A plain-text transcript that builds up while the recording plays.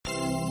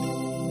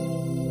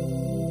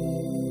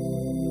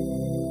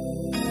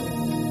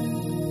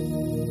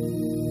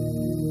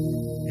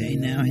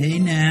hey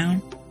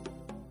now.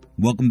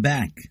 Welcome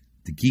back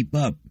to Keep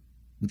Up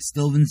with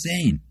Still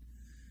Insane.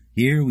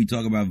 Here we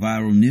talk about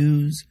viral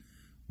news.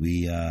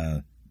 We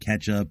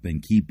catch up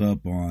and keep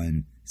up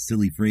on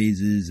silly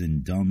phrases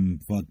and dumb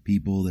fuck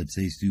people that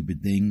say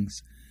stupid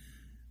things.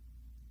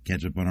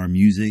 Catch up on our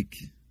music.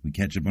 We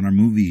catch up on our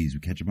movies. We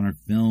catch up on our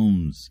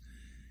films.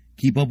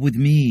 Keep up with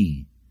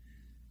me.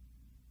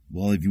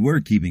 Well, if you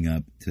were keeping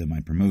up to my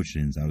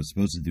promotions, I was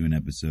supposed to do an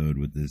episode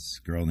with this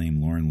girl named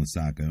Lauren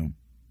Lasacco.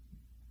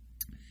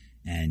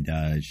 And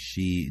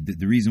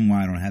the reason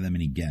why I don't have that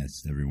many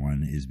guests,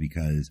 everyone, is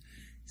because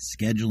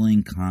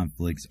scheduling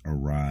conflicts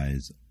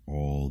arise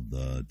all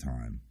the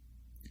time.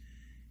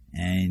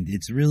 And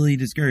it's really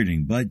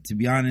discouraging. But to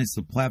be honest,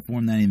 the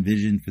platform that I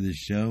envisioned for this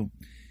show,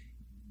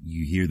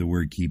 you hear the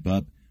word keep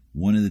up.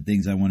 One of the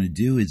things I want to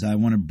do is I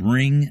want to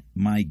bring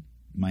my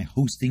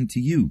hosting to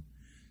you.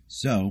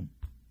 So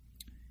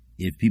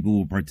if people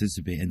will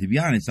participate, and to be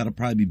honest, that'll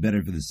probably be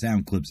better for the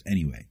sound clips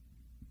anyway.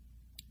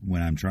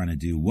 When I'm trying to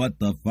do what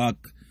the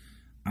fuck,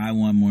 I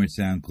want more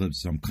sound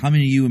clips. So I'm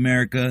coming to you,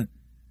 America.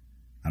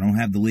 I don't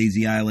have the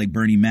lazy eye like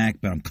Bernie Mac,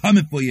 but I'm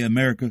coming for you,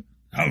 America.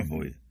 Coming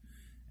for you.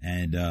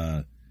 And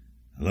I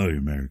love you,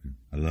 America.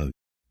 I love you.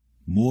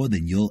 More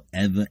than you'll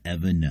ever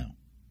know.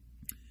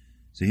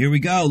 So here we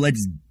go.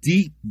 Let's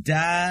deep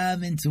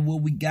dive into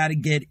what we got to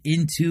get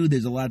into.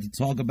 There's a lot to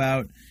talk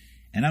about.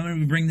 And I'm going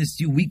to bring this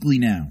to you weekly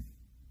now.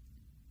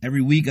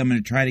 Every week I'm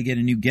going to try to get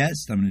a new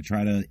guest. I'm going to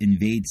try to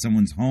invade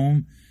someone's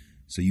home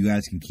so you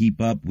guys can keep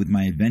up with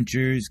my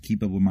adventures,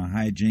 keep up with my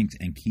hijinks,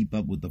 and keep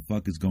up with the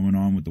fuck is going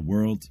on with the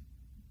world.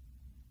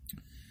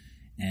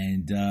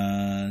 And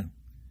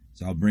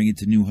so I'll bring it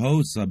to new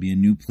hosts. I'll be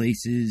in new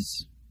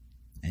places.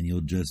 And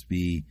you'll just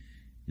be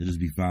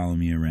following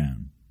me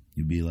around.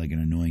 You'll be like an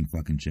annoying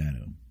fucking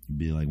shadow. You'll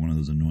be like one of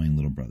those annoying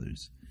little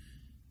brothers.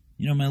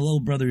 You know, my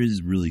little brother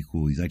is really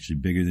cool. He's actually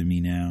bigger than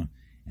me now,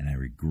 and I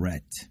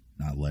regret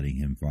not letting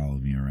him follow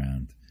me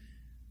around.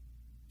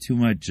 Too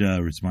much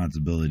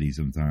responsibility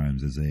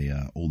sometimes as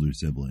a older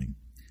sibling.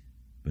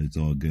 But it's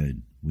all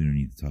good. We don't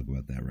need to talk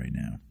about that right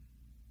now.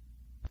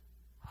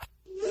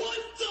 What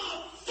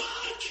the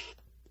fuck?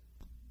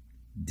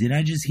 Did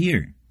I just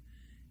hear?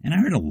 And I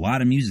heard a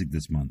lot of music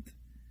this month.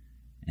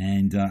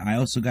 And I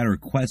also got a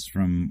request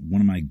from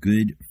one of my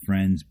good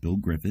friends, Bill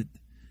Griffith.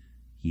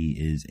 He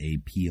is a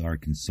PR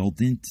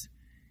consultant,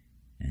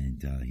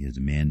 and he has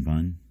a man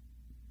bun.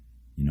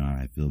 You know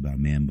how I feel about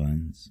man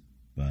buns,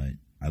 but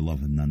I love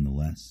him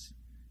nonetheless.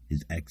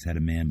 His ex had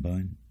a man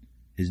bun.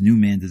 His new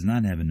man does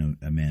not have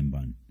a man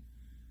bun,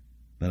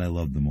 but I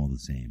love them all the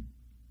same.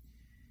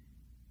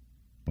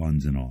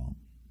 Buns and all.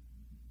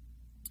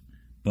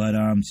 But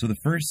so the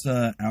first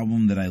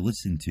album that I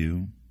listened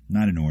to,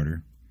 not in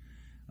order,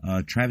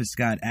 Travis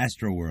Scott,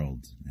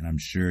 Astroworld, and I'm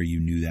sure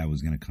you knew that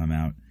was going to come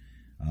out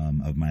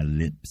of my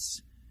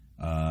lips.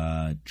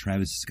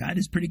 Travis Scott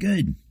is pretty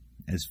good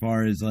as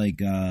far as like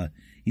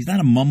he's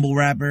not a mumble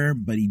rapper,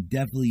 but he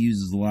definitely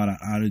uses a lot of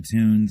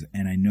auto-tunes,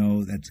 and I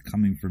know that's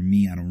coming from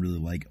me. I don't really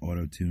like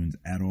auto-tunes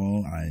at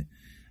all. I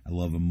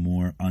love a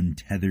more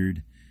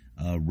untethered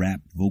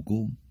rap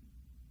vocal,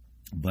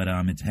 but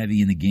it's heavy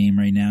in the game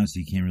right now, so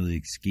you can't really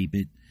escape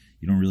it.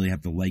 You don't really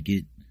have to like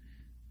it,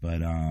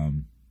 but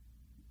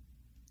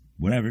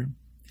whatever.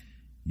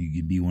 You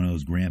could be one of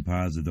those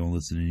grandpas that don't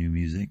listen to new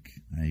music.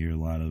 I hear a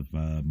lot of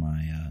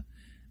my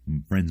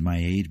friends my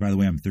age. By the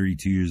way, I'm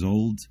 32 years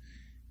old.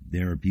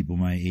 There are people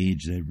my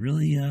age that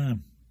really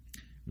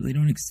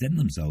don't extend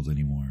themselves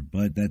anymore.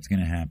 But that's going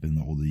to happen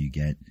the older you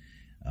get.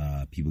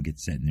 People get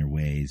set in their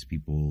ways.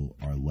 People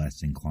are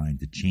less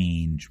inclined to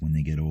change when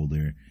they get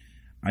older.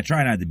 I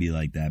try not to be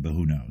like that, but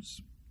who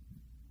knows?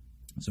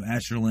 So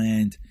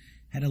Astroland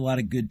had a lot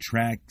of good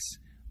tracks.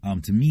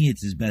 To me,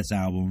 it's his best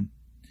album.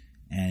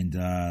 And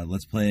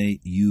let's play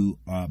you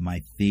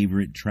my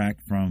favorite track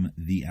from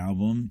the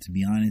album. To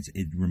be honest,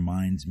 it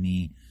reminds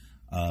me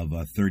of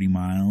 30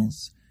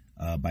 Miles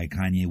by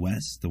Kanye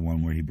West, the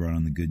one where he brought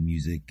on the Good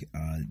Music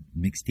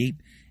mixtape.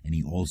 And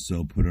he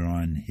also put it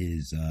on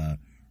his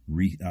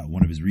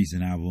one of his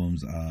recent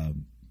albums, The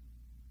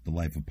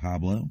Life of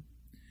Pablo.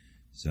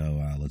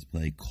 So let's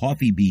play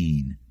Coffee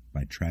Bean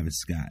by Travis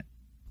Scott.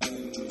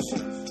 I'm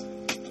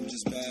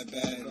just bad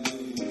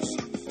news.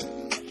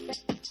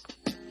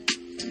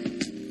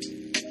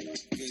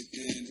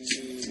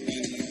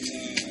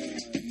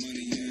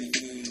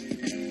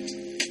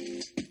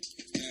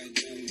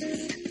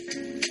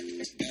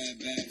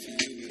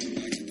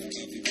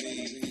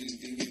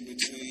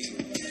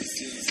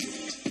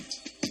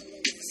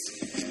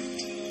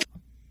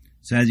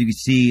 So as you can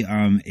see,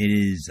 it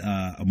is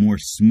a more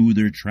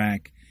smoother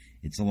track.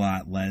 It's a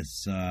lot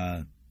less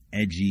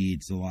edgy.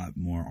 It's a lot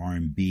more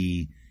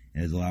R&B. It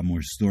has a lot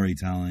more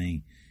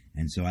storytelling.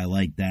 And so I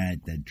like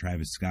that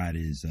Travis Scott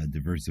is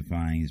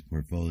diversifying his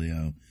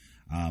portfolio.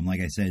 Like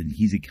I said,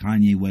 he's a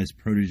Kanye West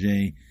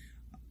protege.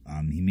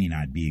 He may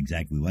not be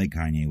exactly like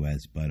Kanye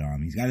West, but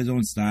he's got his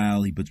own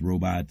style. He puts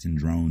robots and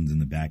drones in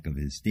the back of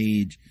his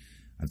stage.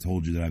 I've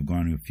told you that I've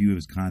gone to a few of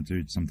his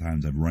concerts.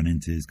 Sometimes I've run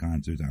into his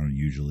concerts. I don't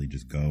usually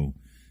just go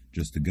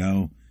just to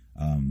go.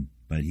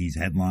 But he's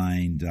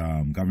headlined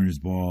Governor's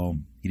Ball.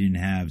 He didn't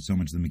have so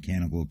much of the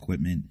mechanical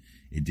equipment.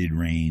 It did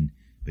rain,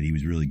 but he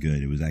was really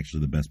good. It was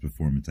actually the best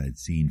performance I had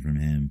seen from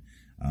him.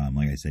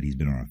 Like I said, he's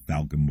been on a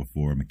Falcon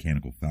before, a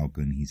mechanical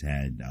Falcon. He's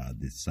had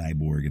this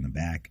cyborg in the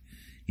back.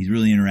 He's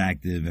really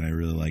interactive, and I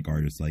really like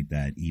artists like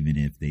that, even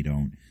if they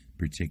don't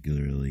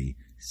particularly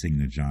sing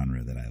the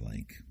genre that I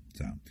like.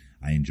 So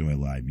I enjoy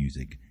live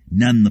music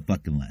none the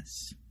fucking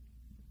less.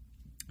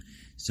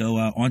 So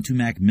on to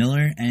Mac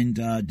Miller, and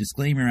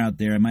disclaimer out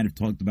there, I might have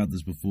talked about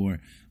this before,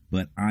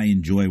 but I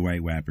enjoy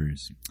white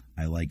rappers.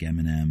 I like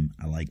Eminem,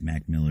 I like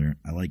Mac Miller,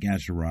 I like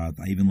Asher Roth,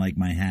 I even like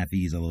My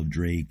Halfies, I love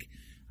Drake,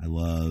 I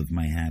love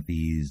My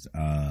Halfies,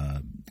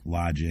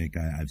 Logic.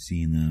 I've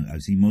seen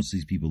most of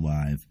these people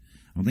live.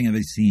 I don't think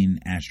I've seen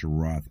Asher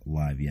Roth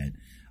live yet.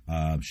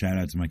 Shout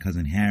out to my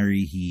cousin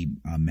Harry. He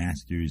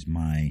masters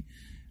my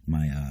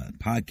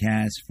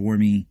podcast for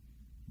me.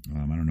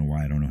 I don't know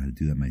why I don't know how to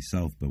do that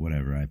myself, but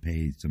whatever. I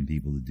pay some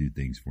people to do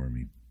things for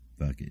me.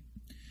 Fuck it.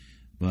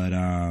 But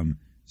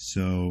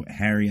so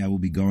Harry, I will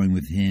be going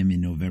with him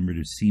in November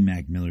to see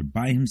Mac Miller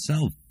by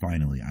himself.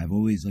 Finally, I've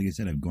always, like I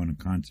said, I've gone to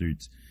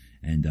concerts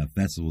and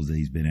festivals that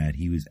he's been at.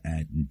 He was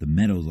at the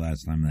Meadows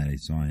last time that I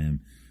saw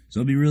him,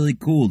 so it'll be really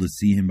cool to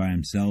see him by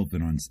himself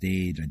and on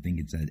stage. I think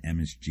it's at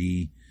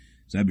MSG,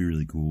 so that'd be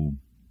really cool.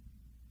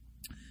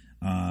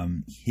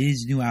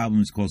 His new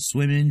album is called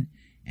Swimmin'.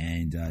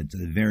 And it's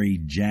a very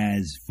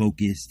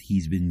jazz-focused.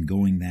 He's been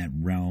going that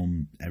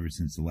realm ever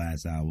since the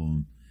last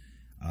album.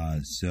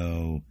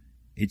 So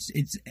it's.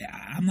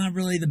 I'm not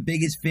really the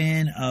biggest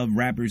fan of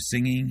rappers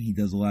singing. He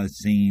does a lot of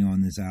singing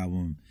on this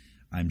album.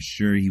 I'm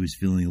sure he was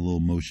feeling a little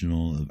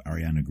emotional of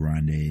Ariana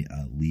Grande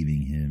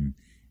leaving him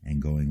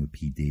and going with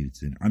Pete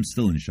Davidson. I'm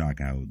still in shock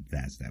how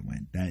fast that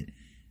went. That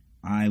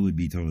I would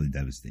be totally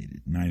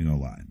devastated. Not even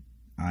gonna lie.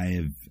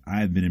 I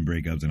have been in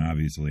breakups, and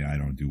obviously I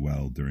don't do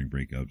well during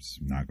breakups.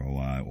 Not gonna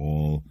lie,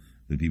 all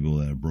the people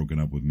that have broken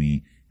up with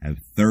me have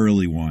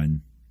thoroughly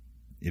won.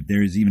 If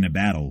there is even a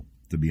battle,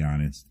 to be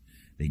honest,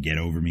 they get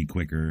over me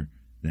quicker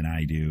than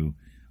I do.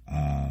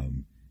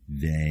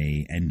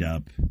 They end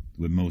up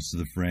with most of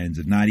the friends,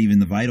 if not even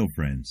the vital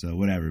friends. So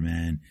whatever,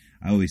 man.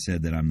 I always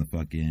said that I'm the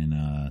fucking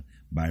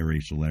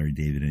biracial Larry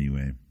David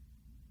anyway.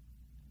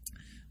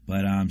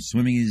 But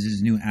Swimming is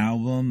his new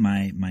album.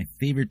 My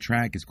favorite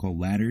track is called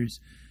Ladders.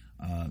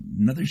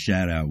 Another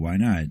shout out, why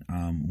not?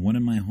 One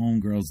of my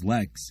homegirls,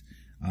 Lex,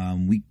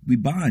 we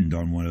bond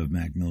on one of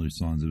Mac Miller's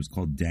songs. It was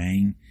called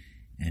Dang,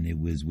 and it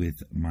was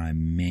with my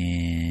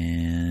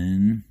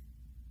man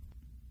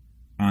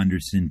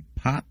Anderson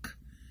 .Paak.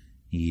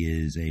 He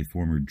is a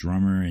former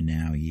drummer, and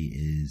now he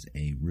is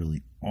a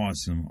really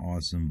awesome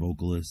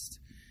vocalist,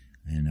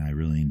 and I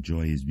really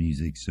enjoy his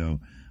music.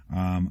 So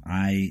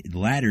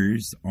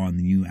Ladders on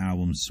the new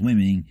album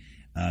Swimming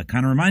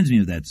kind of reminds me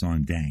of that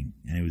song Dang,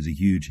 and it was a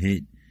huge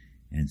hit,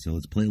 and so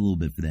let's play a little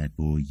bit for that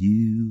for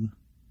you.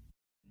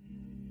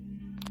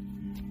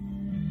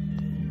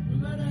 No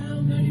matter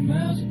how many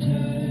miles it takes,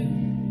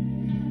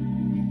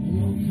 it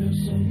won't feel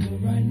so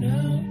good right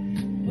now,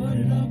 but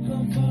it all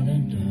come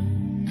falling down.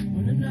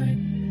 When the night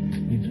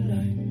meets the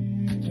light,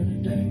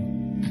 turn the day.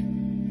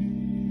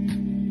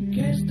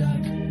 Can't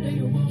stop, then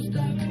you won't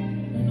stop.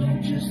 I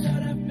know just how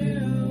that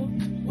feel.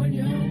 When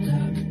you're on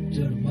top,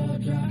 till the ball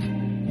drop.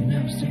 You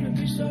never seem to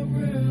be so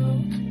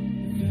real.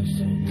 It feels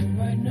so good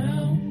right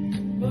now,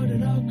 but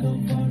it all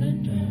come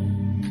falling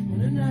down. When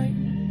the night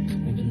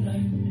meets the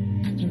light,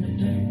 turn the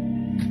day.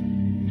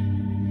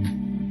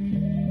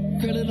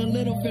 Feel it a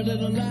little, feel it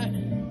a lot.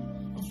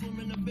 I'm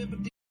swimming a bit.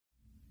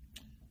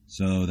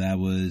 So that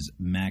was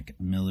Mac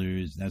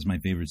Miller's, that's my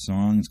favorite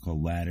song. It's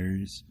called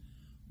Ladders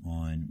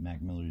on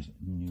Mac Miller's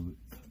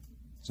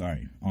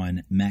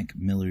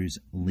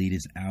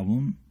latest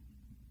album.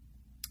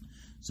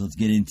 So let's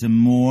get into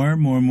more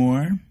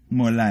life.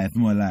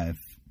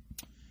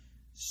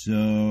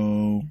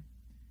 So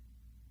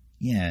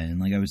yeah, and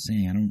like I was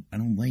saying, I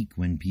don't like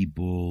when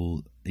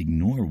people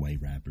ignore white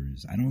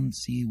rappers. I don't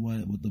see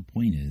what the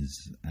point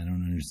is. I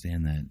don't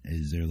understand that.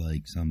 Is there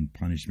like some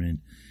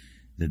punishment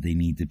that they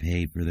need to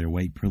pay for their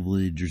white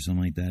privilege or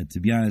something like that? To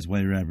be honest,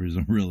 white rappers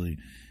don't really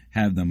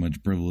have that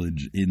much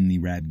privilege in the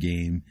rap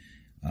game.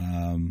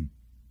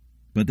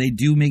 But they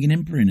do make an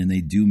imprint and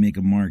they do make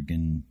a mark,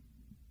 and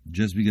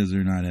just because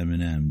they're not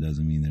Eminem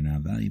doesn't mean they're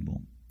not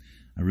valuable.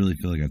 I really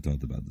feel like I've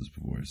talked about this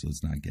before, so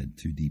let's not get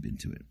too deep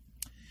into it.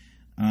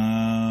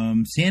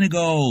 Santa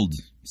Gold.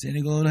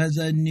 Santa Gold has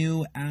a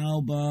new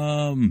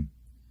album.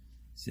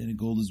 Santa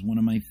Gold is one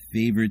of my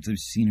favorites. I've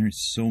seen her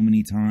so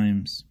many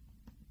times.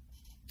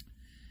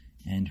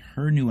 And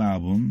her new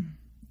album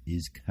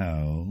is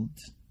called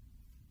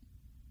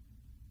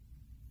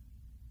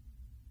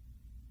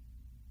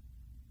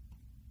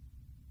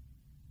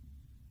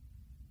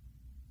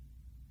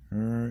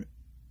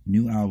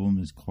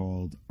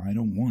I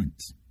Don't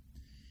Want.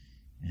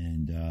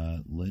 And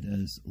let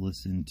us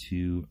listen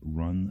to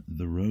Run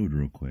the Road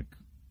real quick.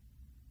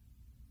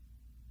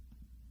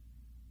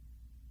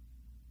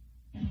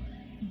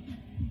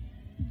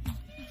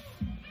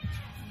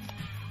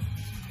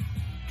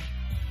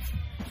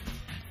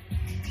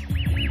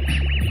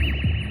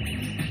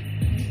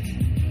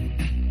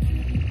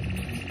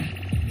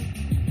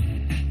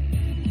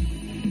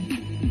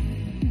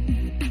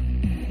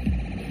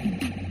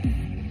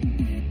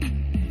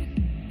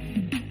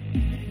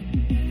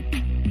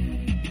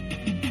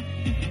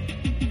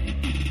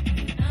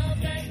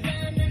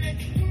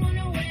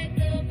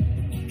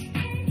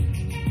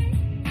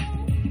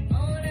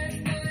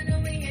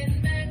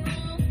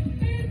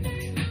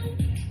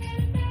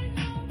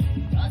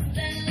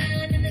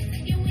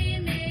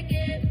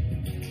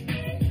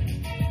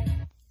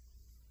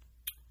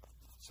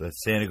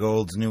 That's Santa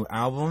Gold's new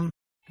album.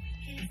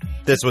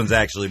 This one's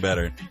actually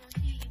better.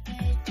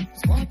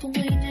 Just walk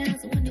away now,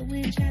 so when the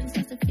wind travels,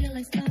 starts to feel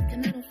like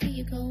stalking, I don't feel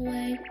you go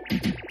away.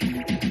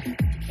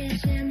 Can't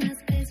share my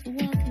space for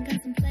walking,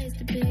 got some place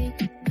to be.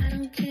 I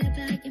don't care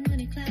about your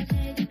money, cloud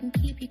head, you can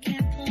keep your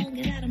cap on,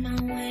 get out of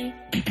my way.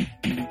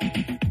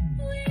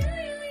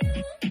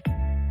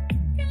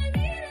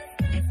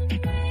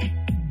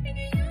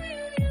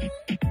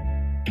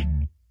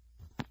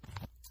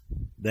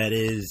 That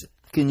is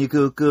Can You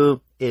Cuckoo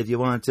If You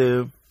Want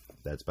To.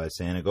 That's by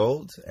Santa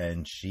Gold,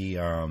 and she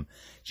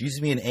used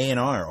to be an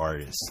A&R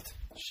artist.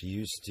 She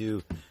used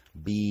to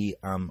be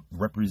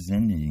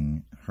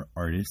representing her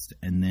artist,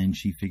 and then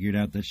she figured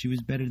out that she was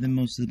better than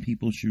most of the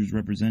people she was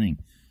representing.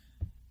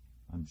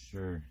 I'm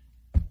sure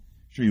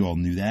you all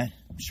knew that.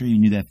 I'm sure you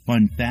knew that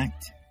fun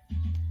fact.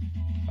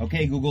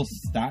 Okay, Google,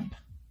 stop.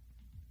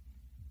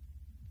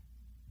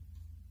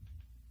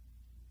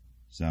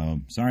 So,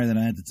 sorry that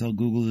I had to tell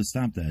Google to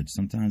stop that.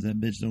 Sometimes that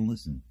bitch don't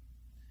listen.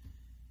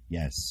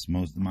 Yes,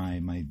 most of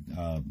my mic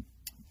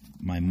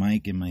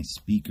and my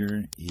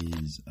speaker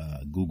is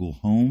Google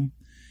Home.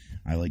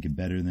 I like it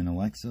better than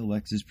Alexa.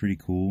 Alexa's pretty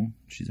cool.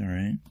 She's all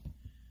right.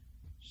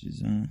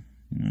 She's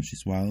she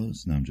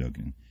swallows. No, I'm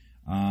joking.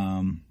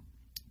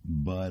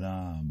 But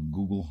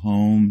Google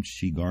Home,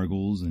 she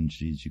gargles and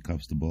she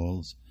cups the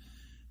balls.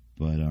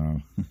 But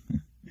I'm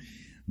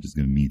just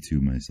gonna Me Too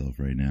myself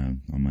right now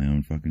on my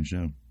own fucking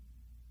show.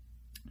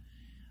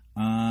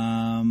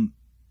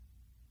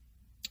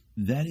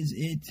 That is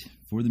it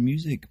for the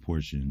music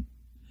portion.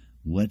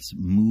 Let's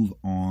move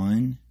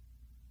on.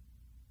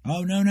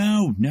 Oh,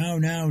 no.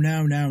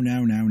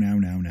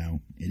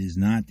 It is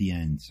not the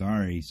end.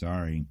 Sorry.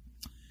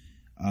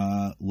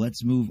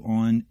 Let's move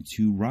on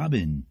to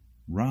Robin.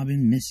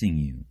 Robin, Missing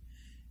You.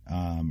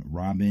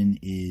 Robin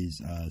is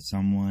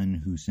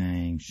someone who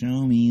sang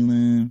Show Me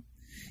Love,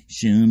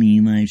 Show Me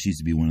Life. She used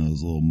to be one of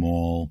those little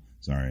mall.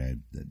 Sorry,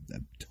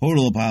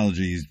 total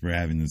apologies for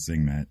having to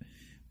sing that.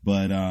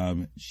 But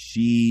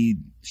she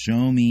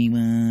Show Me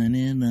What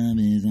Love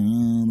Is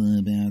All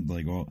About.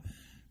 Like,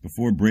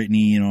 before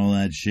Britney and all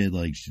that shit,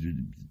 like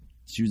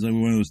she was like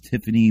one of those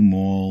Tiffany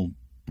Mall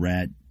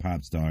brat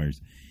pop stars.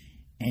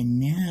 And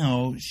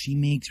now she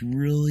makes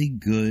really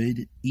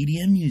good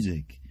EDM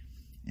music.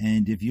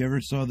 And if you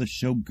ever saw the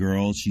show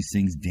Girls, she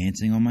sings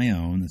Dancing on My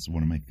Own. That's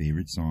one of my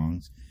favorite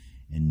songs.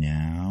 And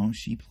now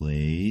she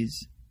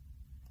plays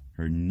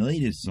her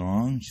latest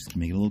song. She's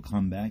making a little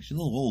comeback. She's a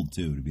little old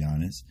too, to be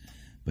honest.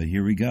 But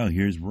here we go.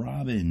 Here's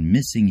Robin,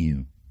 Missing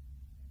You.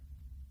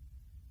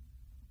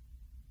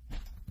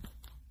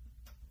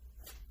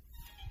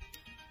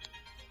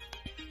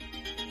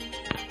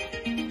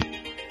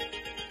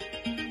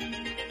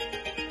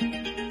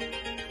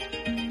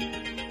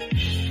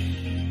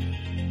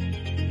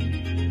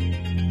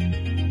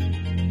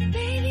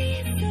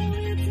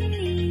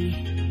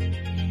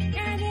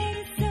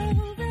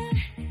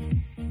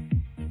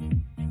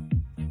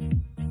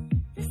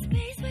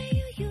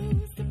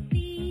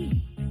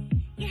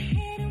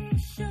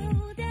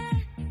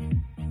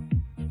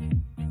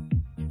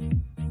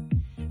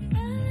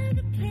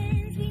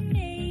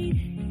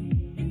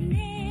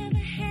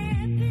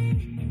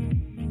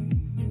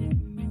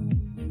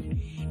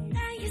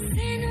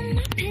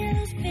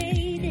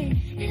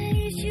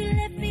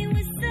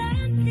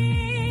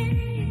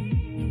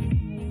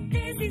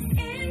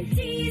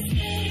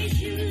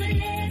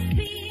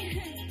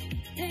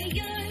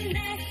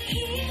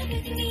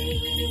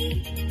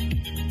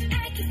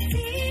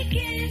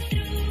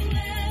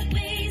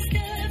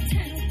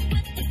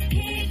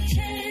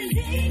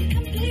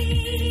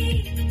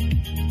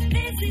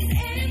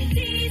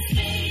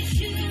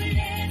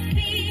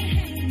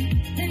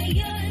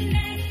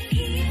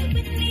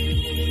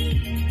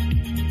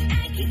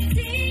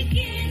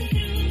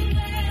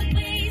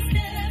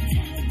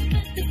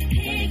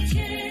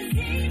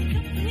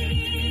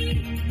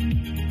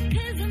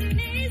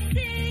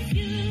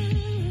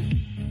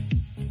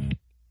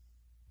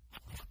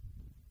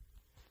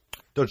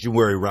 Don't you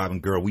worry, Robin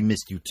girl. We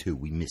missed you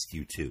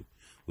too.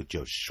 With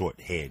your short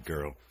hair,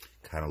 girl.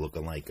 Kind of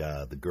looking like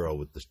the girl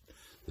with the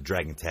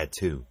dragon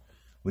tattoo.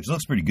 Which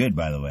looks pretty good,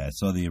 by the way. I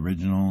saw the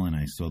original and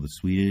I saw the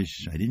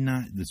Swedish. I did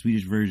not... The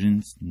Swedish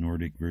versions,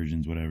 Nordic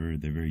versions, whatever.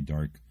 They're very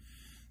dark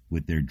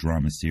with their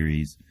drama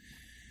series.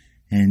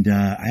 And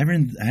I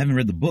haven't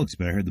read the books,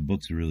 but I heard the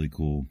books are really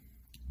cool.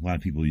 A lot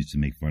of people used to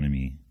make fun of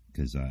me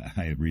because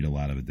I read a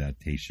lot of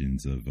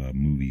adaptations of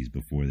movies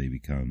before they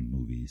become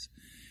movies.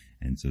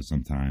 And so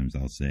sometimes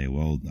I'll say,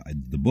 well,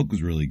 the book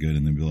was really good.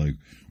 And they'll be like,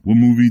 what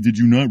movie did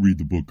you not read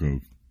the book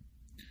of?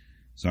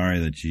 Sorry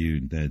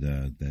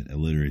that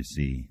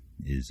illiteracy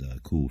is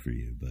cool for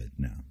you. But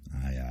no,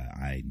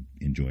 I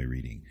enjoy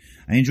reading.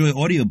 I enjoy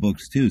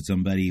audiobooks too.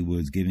 Somebody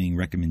was giving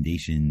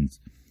recommendations.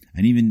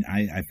 And even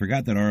I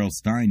forgot that R.L.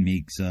 Stine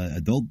makes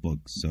adult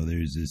books. So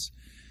there's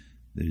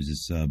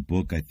this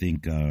book, I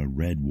think,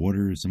 Red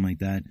Water or something like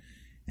that.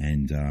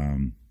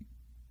 And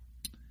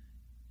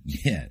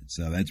Yeah,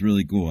 so that's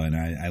really cool. And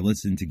I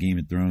listened to Game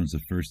of Thrones, the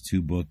first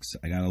 2 books.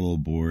 I got a little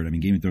bored. I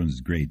mean, Game of Thrones is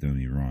great, don't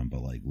get me wrong,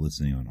 but like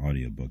listening on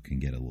audiobook can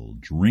get a little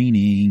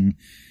draining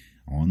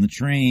on the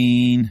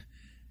train.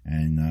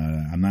 And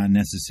I'm not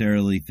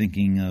necessarily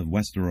thinking of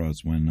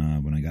Westeros when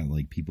I got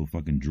like people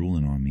fucking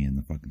drooling on me in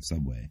the fucking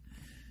subway.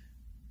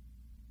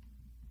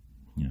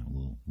 You know, a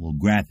little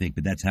graphic,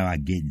 but that's how I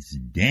get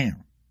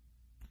down.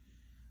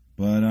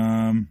 But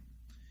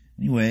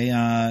anyway,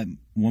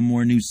 one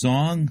more new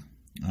song.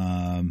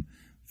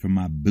 From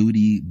my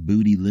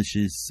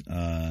bootylicious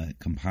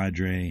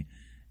compadre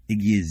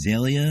Iggy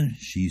Azalea.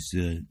 She used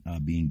to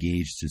be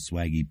engaged to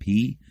Swaggy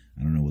P.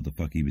 I don't know what the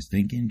fuck he was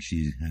thinking.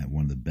 She's had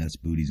one of the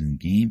best booties in the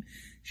game.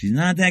 She's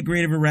not that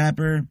great of a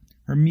rapper.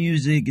 Her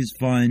music is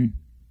fun.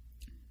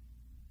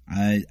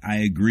 I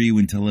agree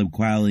when Talib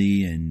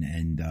Kweli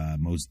and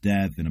Mos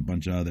Def and a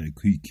bunch of other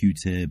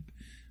Q-Tip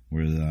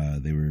where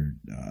they were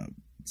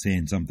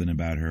saying something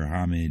about her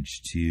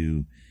homage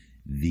to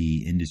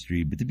the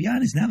industry. But to be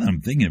honest, now that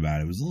I'm thinking about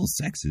it, it was a little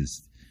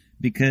sexist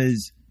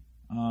because,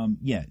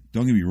 yeah,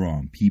 don't get me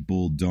wrong.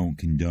 People don't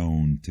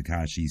condone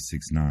Tekashi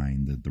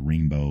 6ix9ine, the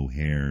rainbow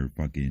hair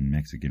fucking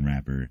Mexican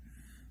rapper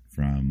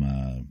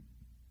from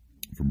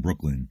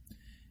Brooklyn,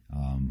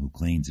 who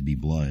claims to be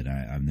blood.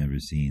 I've never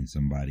seen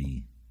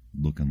somebody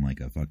looking like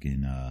a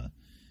fucking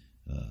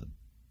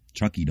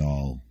Chucky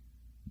doll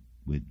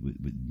with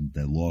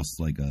that lost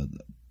like a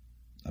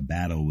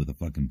battle with a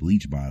fucking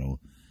bleach bottle.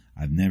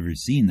 I've never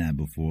seen that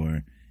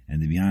before,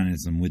 and to be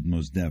honest, I'm with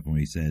Mos Def when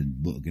he said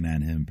looking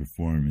at him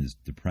perform is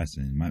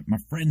depressing. My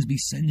friends be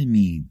sending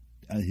me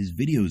his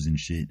videos and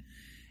shit,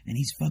 and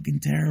he's fucking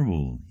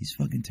terrible. He's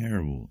fucking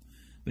terrible.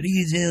 But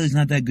Iggy Azalea's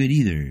not that good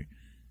either,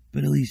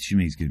 but at least she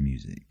makes good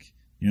music.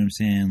 You know what I'm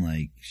saying?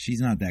 Like, she's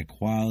not that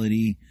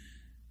quality,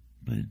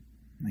 but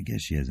I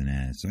guess she has an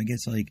ass. So I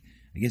guess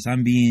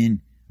I'm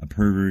being a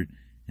pervert,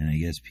 and I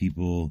guess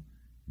people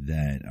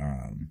that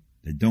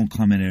don't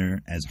come at her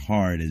as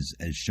hard as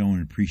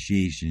showing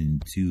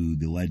appreciation to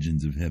the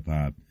legends of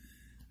hip-hop,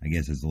 I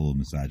guess it's a little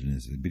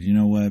misogynistic. But you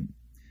know what?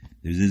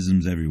 There's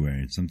isms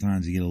everywhere.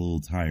 Sometimes you get a little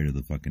tired of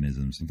the fucking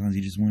isms. Sometimes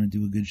you just want to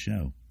do a good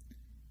show.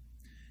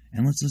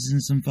 And let's listen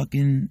to some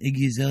fucking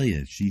Iggy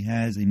Azalea. She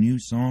has a new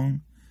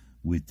song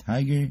with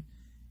Tyga,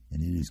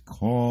 and it is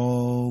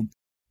called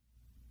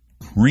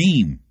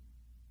Cream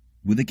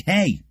with a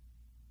K.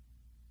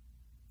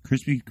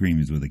 Krispy Kreme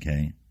is with a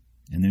K,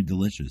 and they're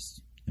delicious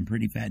and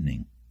pretty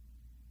fattening.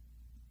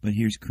 But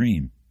here's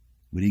Cream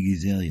with Iggy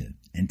Azalea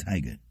and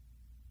Tyga.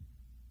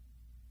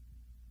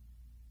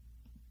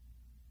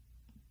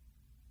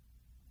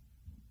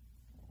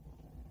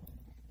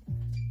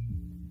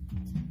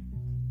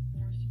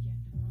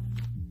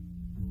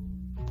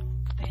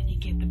 Then you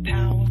get the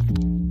power,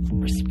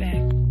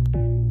 respect.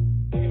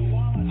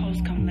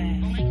 Hoes come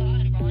last. Oh my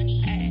god,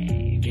 Ronnie.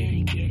 Hey, get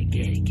it, get it,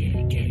 get it, get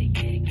it, get it,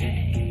 get it,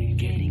 hey,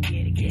 get it,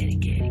 get it, get it,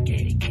 get it,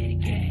 get it, get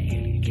it,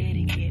 hey, get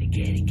it, get it,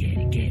 get it, get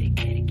it, get it,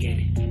 get it, get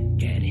it,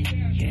 get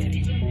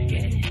it, get it,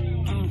 get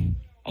it.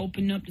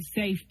 Open up the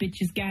safe,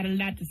 bitches got a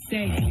lot to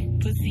say.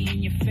 Pussy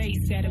in your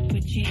face, had to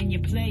put you in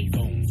your place.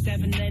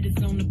 7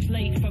 letters on the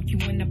plate, fuck you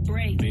when I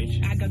break.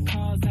 I got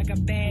cars, I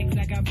got bags,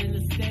 I got real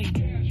estate.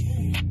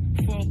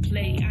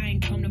 Foreplay, I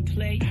ain't come to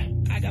play.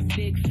 I got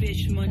big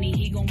fish money,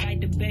 he gon'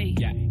 bite the bait.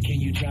 Yeah, can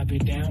you drop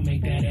it down,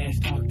 make that ass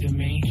talk to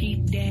me?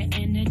 Keep that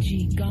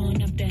energy,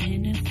 going up the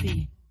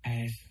Hennessy.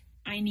 Ass.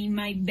 I need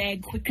my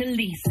bag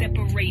quickly,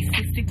 separate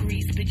 6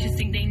 degrees, bitches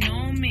think they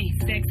know me.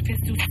 Sex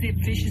pistol, sip,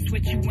 vicious,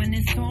 what you when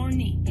it's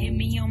horny. Hit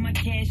me on my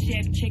cash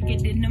app, check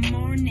it in the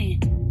morning.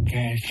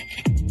 Cash.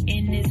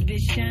 In this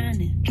bitch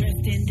shining,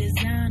 dressed in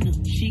designer.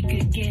 She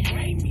could get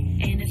me,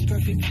 and it's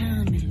perfect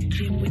timing.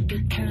 Gym with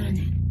the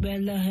tonic,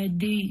 Bella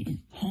Hadid,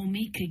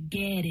 homie could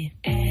get it.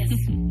 Ass,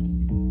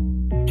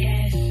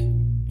 cash,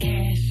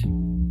 cash,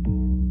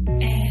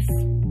 ass,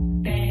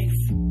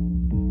 bags,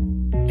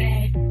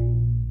 bag.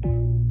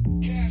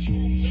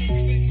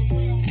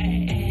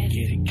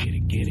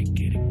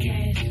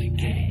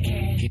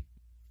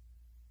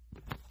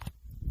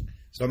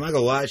 So I'm not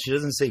gonna lie, she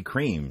doesn't say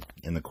cream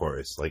in the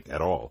chorus, like,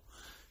 at all.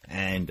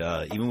 And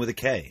even with a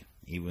K,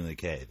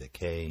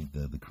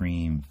 the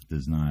cream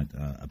does not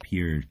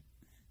appear.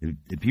 It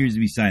appears to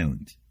be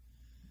silent.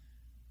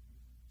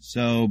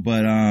 So,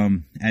 but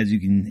as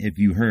you can, if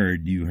you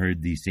heard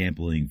the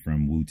sampling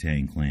from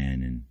Wu-Tang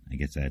Clan, and I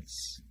guess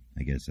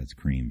that's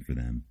cream for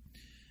them.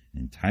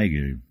 And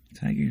Tiger's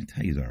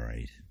all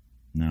right.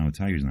 No,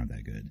 Tiger's not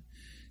that good.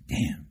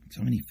 Damn,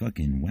 so many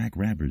fucking whack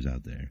rappers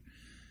out there.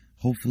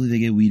 Hopefully they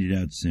get weeded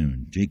out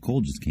soon. J.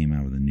 Cole just came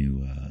out with a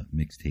new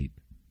mixtape.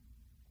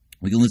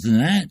 We can listen to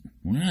that.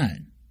 Why not?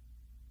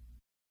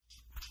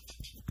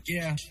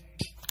 Yeah.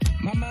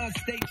 My mind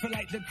state feel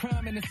like the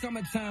crime in the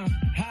summertime.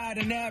 Higher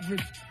than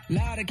average.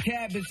 Lot of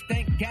cabbage,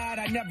 thank God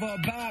I never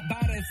abide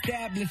by the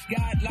established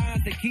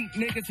guidelines that keep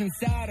niggas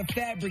inside of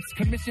fabrics.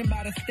 Commissioned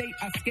by the state,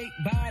 I skate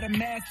by the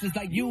masters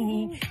like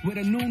you with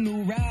a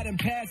new riding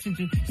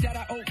passenger. Shout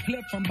out Oak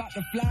Cliff, I'm about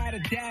to fly to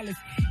Dallas.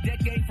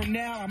 Decade from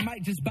now, I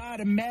might just buy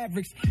the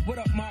Mavericks. What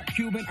up, Mark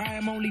Cuban? I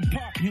am only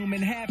part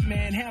human, half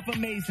man, half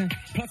amazing.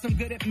 Plus I'm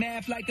good at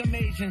math like I'm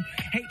Asian.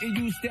 Hate to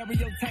use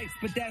stereotypes,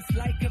 but that's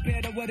light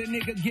compared to what a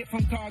nigga get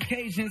from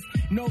Caucasians.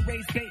 No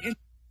race baiting.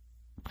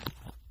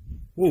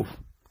 Woo.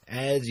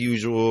 As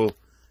usual,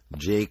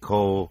 J.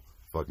 Cole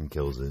fucking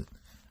kills it.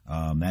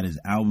 That is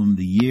album of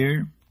the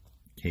year.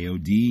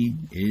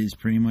 KOD is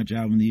pretty much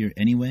album of the year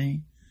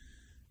anyway.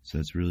 So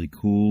that's really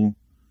cool.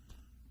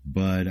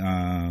 But,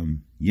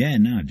 yeah,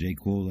 no, J.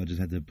 Cole, I just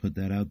had to put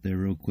that out there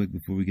real quick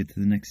before we get to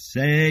the next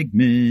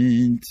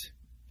segment.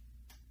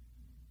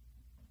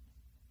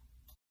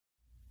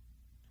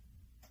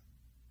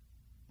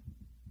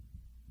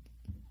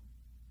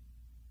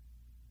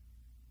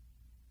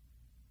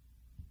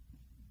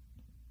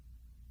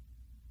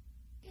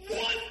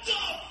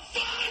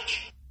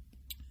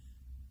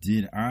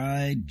 Did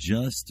I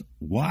just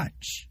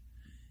watch?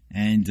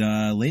 And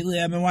lately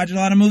I've been watching a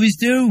lot of movies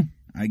too.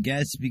 I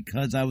guess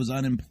because I was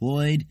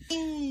unemployed.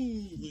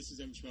 Ooh, this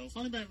is M12.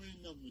 Funny about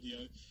reading another video.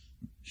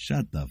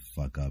 Shut the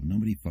fuck up.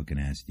 Nobody fucking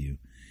asked you.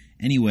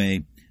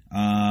 Anyway,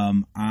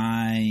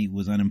 I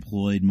was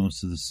unemployed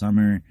most of the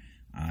summer.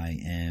 I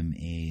am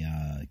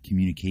a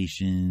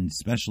communications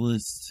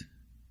specialist,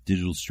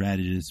 digital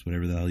strategist,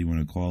 whatever the hell you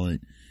want to call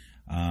it.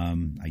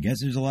 I guess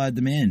there's a lot of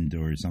demand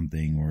or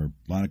something, or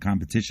a lot of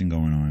competition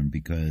going on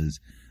because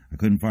I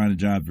couldn't find a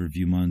job for a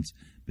few months.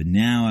 But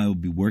now I will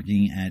be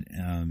working at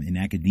in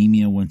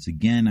academia once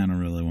again. I don't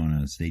really want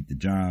to state the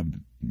job.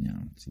 You know,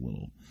 it's a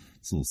little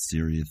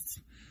serious,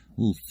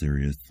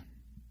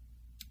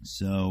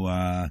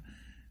 So,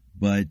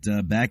 but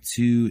back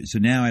to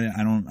now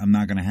I'm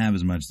not gonna have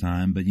as much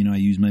time. But you know, I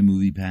use my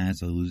movie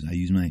pass. I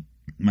use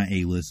my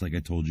A-list like I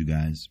told you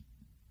guys.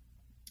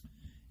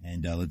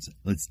 And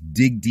let's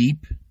dig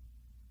deep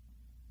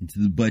into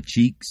the butt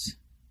cheeks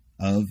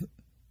of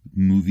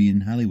movie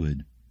in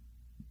Hollywood.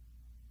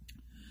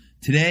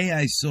 Today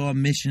I saw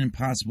Mission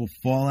Impossible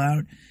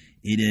Fallout.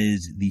 It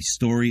is the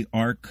story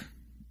arc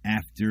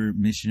after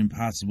Mission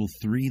Impossible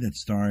 3 that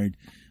starred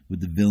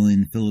with the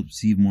villain Philip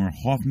Seymour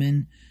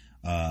Hoffman.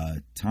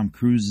 Tom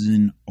Cruise is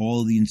in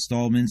all of the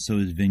installments. So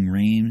is Ving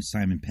Rhames.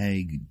 Simon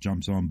Pegg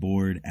jumps on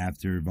board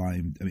after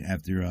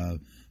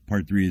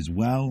part 3 as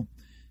well.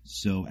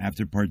 So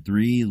after part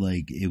 3,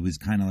 like, it was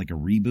kind of like a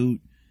reboot.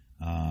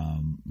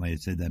 Like I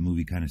said, that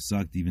movie kind of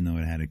sucked, even though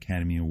it had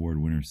Academy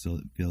Award winner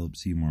Philip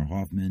Seymour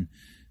Hoffman.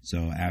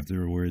 So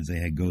afterwards, they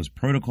had Ghost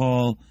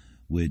Protocol,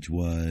 which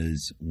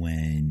was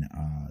when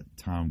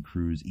Tom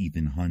Cruise,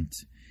 Ethan Hunt,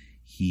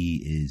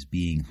 he is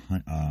being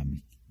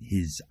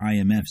his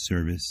IMF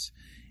service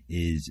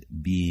is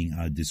being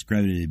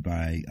discredited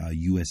by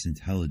U.S.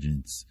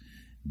 intelligence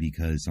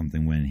because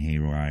something went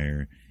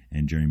haywire,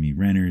 and Jeremy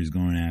Renner is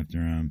going after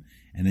him.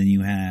 And then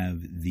you have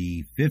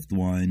the fifth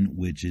one,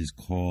 which is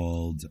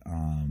called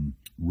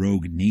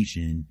Rogue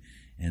Nation,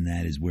 and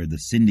that is where the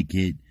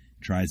Syndicate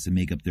tries to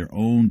make up their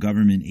own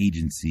government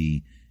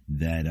agency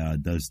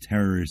that does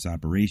terrorist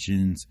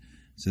operations.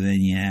 So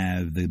then you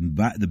have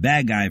the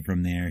bad guy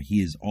from there. He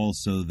is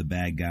also the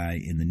bad guy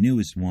in the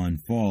newest one,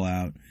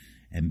 Fallout,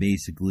 and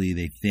basically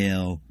they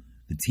fail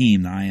the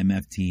team, the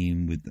IMF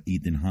team with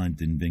Ethan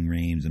Hunt and Ving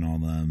Rhames and all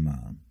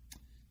them.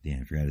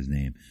 Damn, I forgot his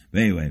name.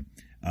 But anyway,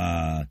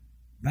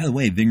 by the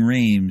way, Ving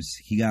Rhames,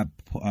 he got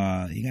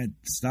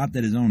stopped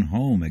at his own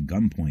home at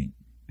gunpoint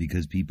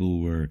because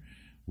people were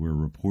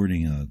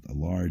reporting a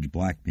large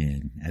black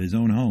man at his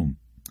own home.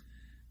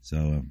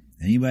 So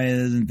anybody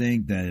that doesn't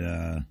think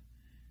that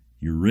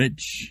you're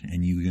rich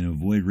and you can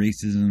avoid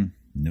racism,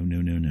 no.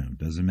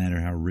 Doesn't matter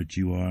how rich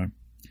you are.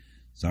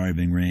 Sorry,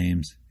 Ving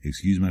Rhames.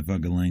 Excuse my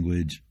fucking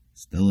language.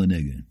 Still a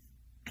nigga.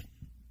 I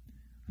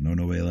know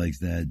nobody likes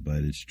that,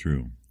 but it's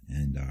true.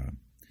 And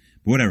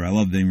but whatever. I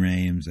love Ving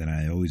Rhames, and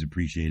I always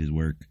appreciate his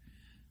work.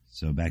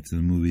 So back to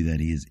the movie that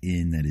he is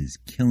in, that is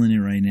killing it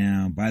right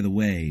now. By the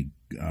way,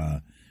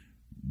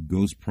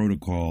 Ghost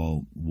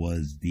Protocol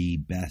was the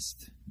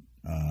best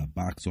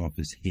box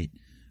office hit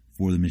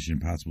for the Mission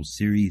Impossible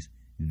series.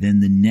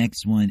 Then the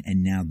next one,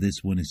 and now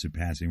this one is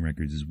surpassing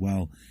records as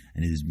well,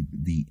 and it is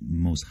the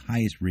most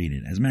highest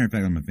rated. As a matter of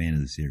fact, I'm a fan of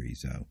the series,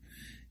 so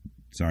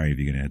sorry if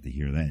you're gonna have to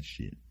hear that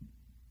shit.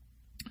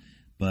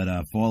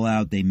 But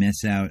Fallout, they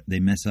mess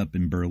up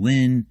in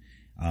Berlin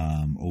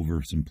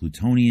over some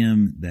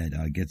plutonium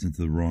that gets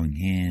into the wrong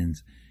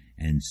hands,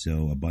 and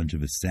so a bunch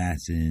of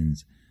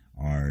assassins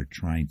are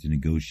trying to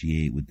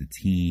negotiate with the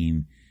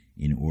team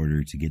in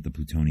order to get the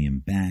plutonium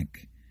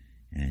back.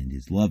 And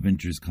his love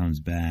interest comes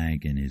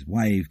back, and his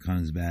wife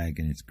comes back,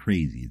 and it's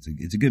crazy.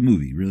 It's a good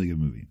movie, really good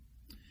movie.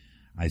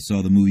 I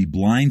saw the movie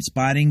Blind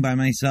Spotting by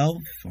myself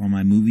on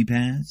my Movie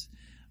Pass.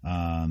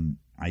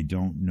 I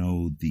don't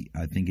know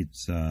I think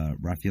it's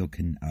Raphael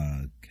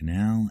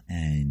Canal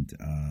and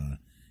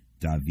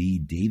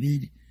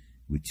David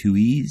with 2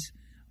 E's.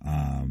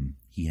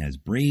 He has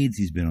braids.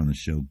 He's been on the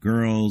show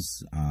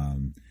Girls.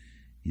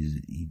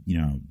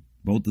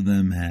 Both of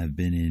them have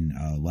been in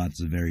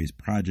lots of various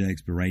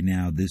projects, but right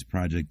now this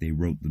project they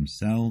wrote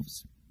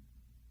themselves,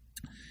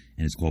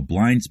 and it's called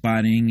Blind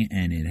Spotting,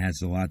 and it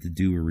has a lot to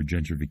do with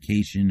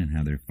gentrification and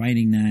how they're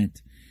fighting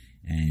that.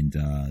 And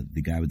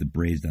the guy with the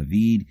braids,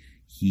 David,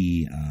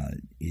 he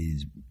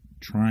is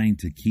trying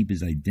to keep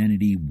his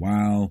identity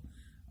while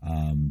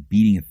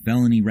beating a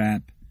felony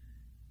rap.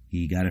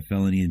 He got a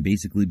felony, and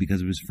basically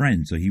because of his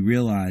friend. So he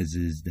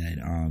realizes that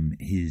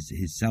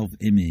his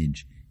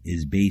self-image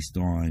is based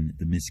on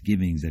the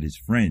misgivings that his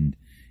friend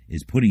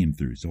is putting him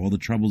through. So all the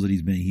troubles that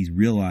he's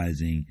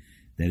realizing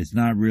that it's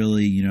not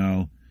really,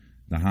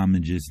 the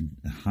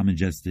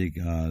homogenistic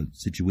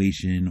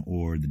situation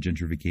or the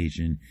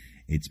gentrification.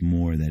 It's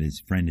more that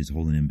his friend is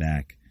holding him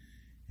back,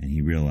 and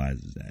he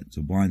realizes that.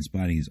 So Blind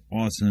Spotting is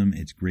awesome.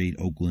 It's great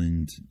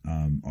Oakland,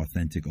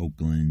 authentic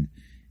Oakland,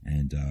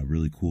 and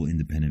really cool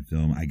independent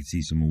film. I could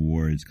see some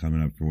awards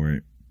coming up for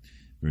it.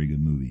 Very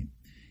good movie.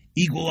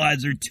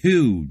 Equalizer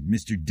 2.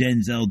 Mr.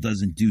 Denzel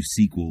doesn't do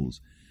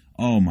sequels.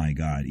 Oh my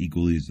God.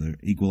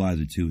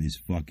 Equalizer 2 is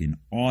fucking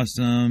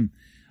awesome.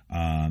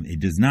 It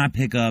does not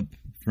pick up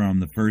from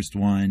the first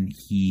one.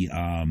 He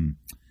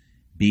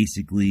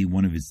basically,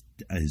 one of his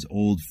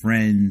old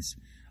friends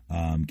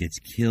gets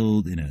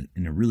killed in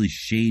a really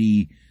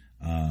shady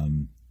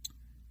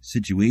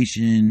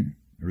situation,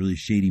 a really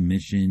shady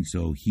mission.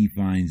 So he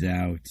finds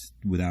out,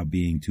 without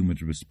being too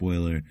much of a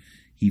spoiler,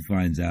 he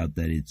finds out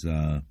that it's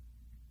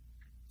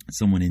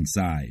someone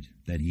inside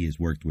that he has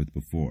worked with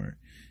before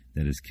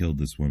that has killed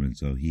this woman.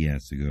 So he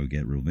has to go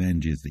get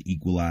revenge. It's the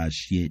Equalize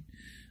shit.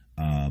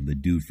 The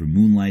dude from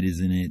Moonlight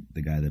is in it.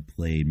 The guy that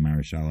played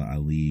Mahershala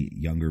Ali,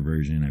 younger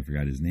version. I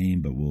forgot his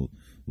name, but we'll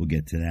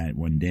get to that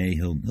one day.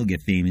 He'll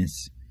get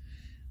famous,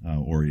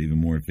 or even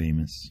more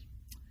famous.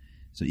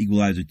 So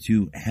Equalizer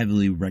 2,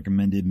 heavily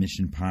recommended.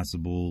 Mission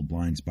Possible,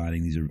 Blind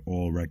Spotting, these are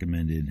all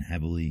recommended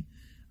heavily.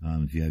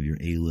 If you have your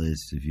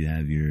A-list, if you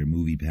have your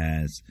Movie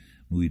Pass.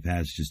 Movie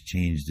Pass just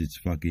changed its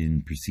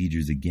fucking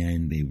procedures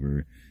again. They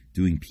were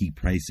doing peak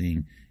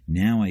pricing.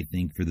 Now I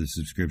think for the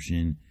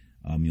subscription,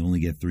 you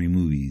only get 3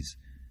 movies.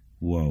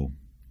 Whoa.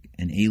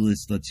 And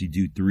A-list lets you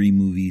do 3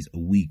 movies a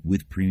week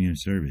with premium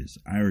service.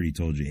 I already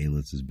told you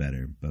A-list is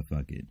better, but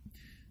fuck it.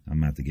 I'm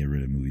going to have to get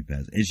rid of Movie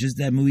Pass. It's just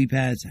that Movie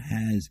Pass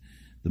has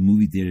the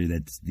movie theater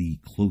that's the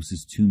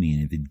closest to me,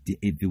 and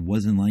if it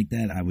wasn't like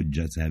that, I would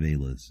just have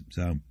A-list.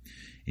 So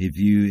if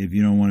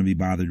you don't want to be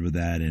bothered with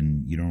that,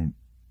 and you don't,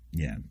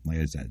 like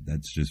I said,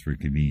 that's just for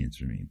convenience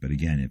for me. But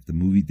again, if the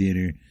movie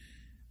theater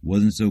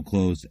wasn't so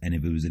close, and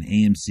if it was an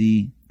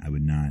AMC, I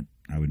would not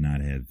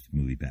have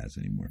Movie Pass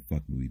anymore.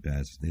 Fuck Movie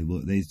Pass.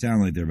 They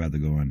sound like they're about to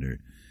go under.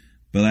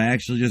 But I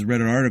actually just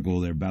read an article.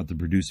 They're about to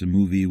produce a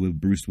movie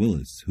with Bruce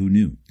Willis. Who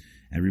knew?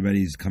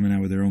 Everybody's coming out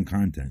with their own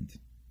content.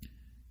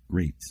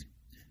 Great.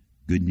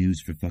 Good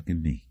news for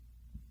fucking me.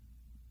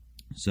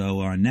 So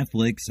on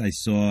Netflix, I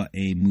saw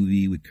a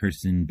movie with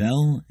Kirsten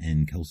Bell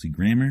and Kelsey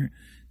Grammer,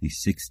 the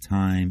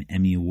 6-time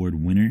Emmy Award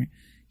winner.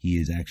 He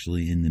is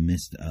actually in the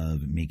midst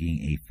of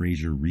making a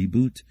Frasier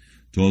reboot.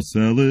 Tossed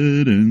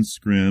salad and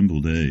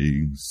scrambled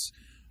eggs.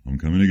 I'm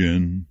coming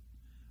again.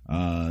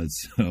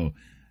 He's,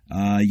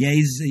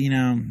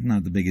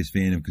 not the biggest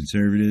fan of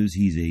conservatives.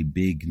 He's a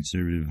big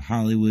conservative of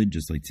Hollywood,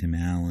 just like Tim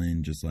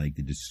Allen, just like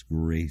the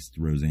disgraced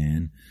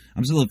Roseanne.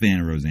 I'm still a fan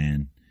of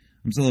Roseanne.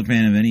 I'm still a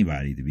fan of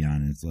anybody, to be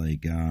honest. I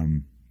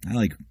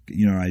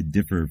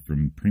differ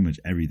from pretty much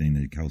everything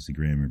that Kelsey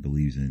Grammer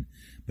believes in.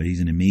 But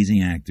he's an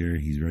amazing actor.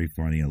 He's very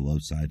funny. I love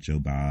Sideshow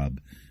Bob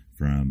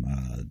from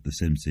The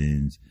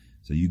Simpsons.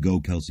 So you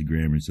go, Kelsey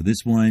Grammer. So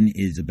this one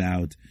is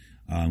about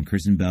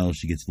Kirsten Bell.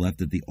 She gets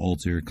left at the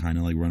altar, kind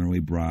of like Runaway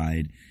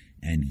Bride.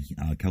 And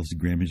Kelsey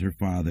Grammer's her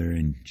father.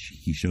 And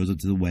he shows up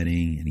to the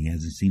wedding. And he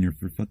hasn't seen her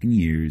for fucking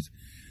years.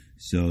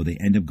 So they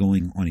end up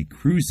going on a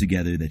cruise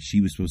together that she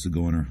was supposed to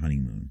go on her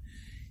honeymoon.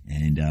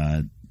 And,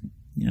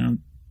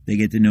 they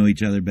get to know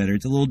each other better.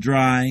 It's a little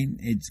dry.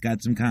 It's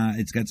got some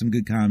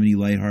good comedy,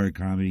 lighthearted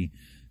comedy.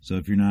 So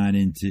if you're not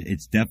into,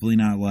 it's definitely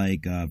not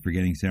like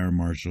Forgetting Sarah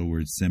Marshall, where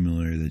it's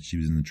similar that she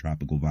was in the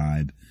tropical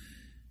vibe.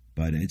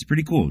 But it's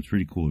pretty cool. It's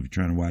pretty cool if you're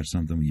trying to watch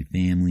something with your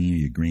family or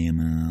your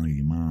grandma or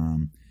your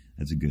mom.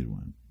 That's a good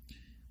one.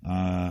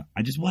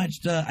 I just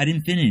watched. I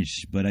didn't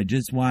finish, but I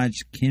just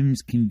watched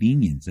Kim's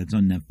Convenience. That's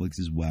on Netflix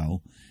as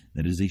well.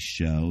 That is a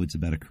show. It's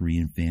about a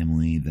Korean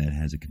family that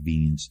has a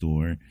convenience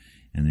store,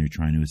 and they're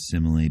trying to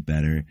assimilate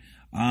better.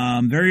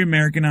 Very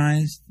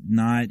Americanized,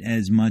 not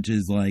as much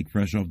as like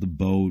Fresh Off the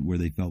Boat, where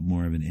they felt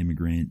more of an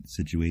immigrant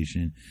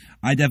situation.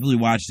 I definitely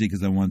watched it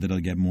because I wanted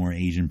to get more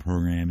Asian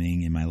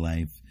programming in my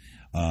life.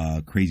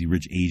 Crazy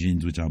Rich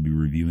Asians, which I'll be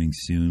reviewing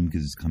soon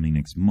because it's coming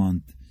next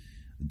month.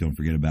 Don't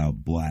forget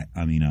about Black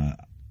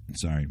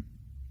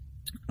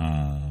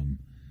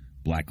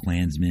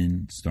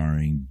Klansman,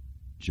 starring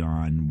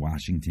John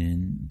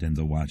Washington,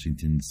 Denzel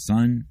Washington's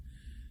son.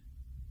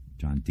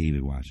 John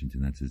David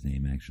Washington, that's his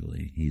name,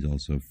 actually. He's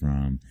also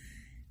from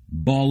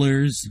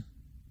Ballers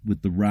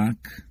with The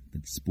Rock.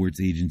 That sports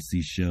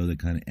agency show that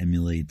kind of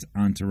emulates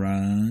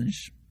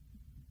Entourage.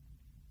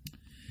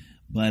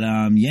 But,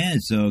 yeah,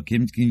 so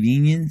Kim's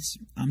Convenience,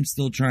 I'm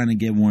still trying to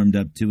get warmed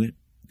up to it.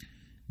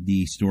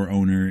 The store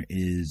owner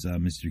is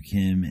Mr.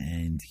 Kim,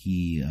 and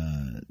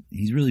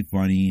he's really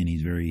funny, and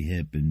he's very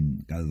hip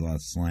and got a lot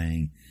of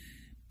slang.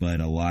 But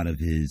a lot of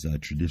his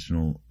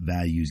traditional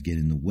values get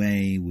in the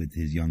way with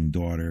his young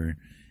daughter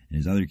and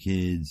his other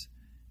kids,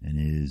 and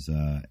his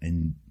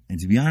and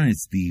to be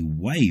honest, the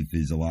wife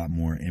is a lot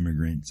more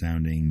immigrant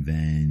sounding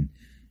than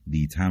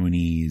the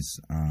Taiwanese,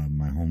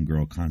 my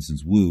homegirl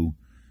Constance Wu,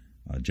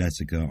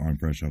 Jessica on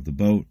Fresh Off the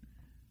Boat.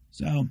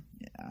 So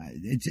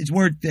it's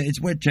worth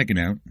checking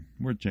out.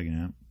 Worth checking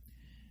out.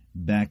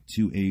 Back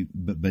to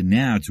but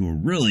now to a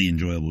really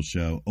enjoyable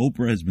show.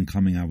 Oprah has been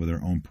coming out with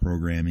her own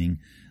programming,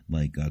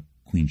 like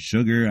Queen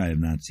Sugar. I have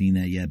not seen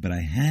that yet, but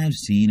I have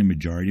seen a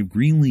majority of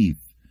Greenleaf.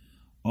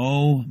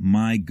 Oh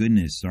my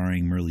goodness,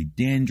 starring Merle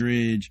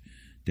Dandridge,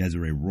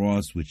 Desiree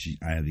Ross, which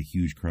I have a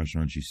huge crush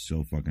on. She's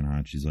so fucking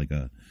hot. She's like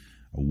a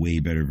way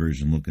better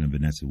version looking of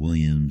Vanessa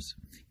Williams.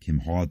 Kim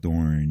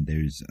Hawthorne.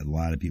 There's a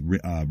lot of people.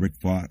 Rick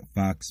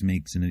Fox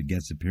makes a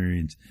guest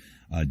appearance.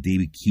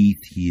 David Keith,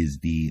 he is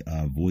the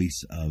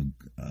voice of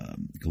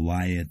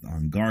Goliath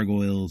on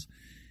Gargoyles.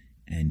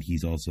 And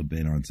he's also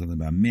been on Something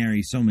About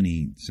Mary. So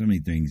many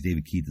things.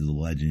 David Keith is a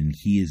legend.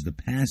 He is the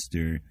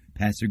Pastor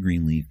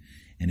Greenleaf.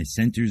 And it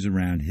centers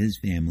around his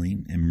family.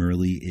 And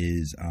Merle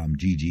is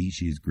Gigi.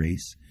 She is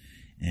Grace.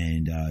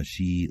 And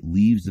she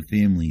leaves the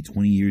family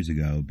 20 years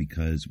ago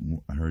because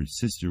her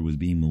sister was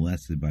being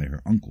molested by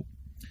her uncle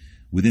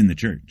within the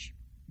church.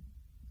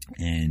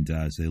 And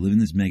so they live in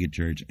this mega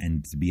church.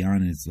 And to be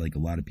honest, like a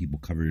lot of people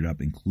covered it up,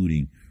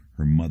 including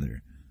her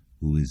mother,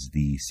 who is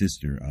the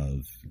sister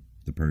of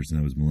the person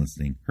that was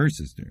molesting her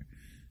sister.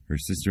 Her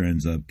sister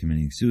ends up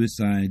committing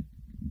suicide.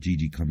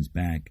 Gigi comes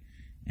back,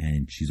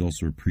 and she's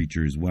also a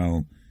preacher as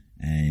well.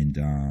 And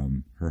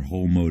her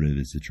whole motive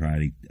is to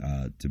try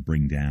to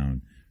bring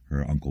down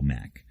her Uncle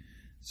Mac.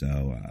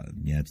 So,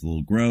 yeah, it's a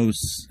little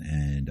gross.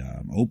 And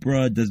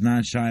Oprah does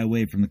not shy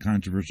away from the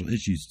controversial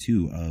issues,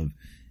 too, of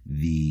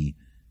the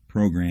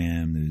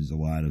program. There's a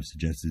lot of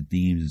suggested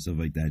themes and stuff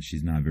like that.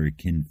 She's not very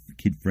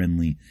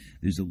kid-friendly.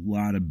 There's a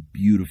lot of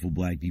beautiful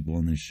black people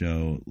on this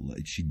show.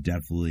 She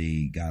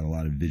definitely got a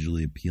lot of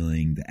visually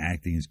appealing. The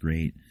acting is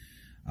great.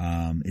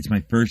 It's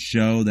my first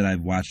show that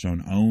I've watched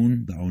on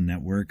OWN, the OWN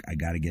network. I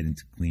got to get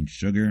into Queen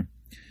Sugar.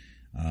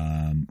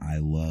 I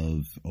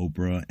love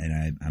Oprah,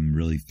 and I'm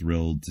really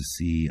thrilled to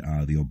see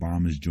the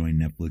Obamas join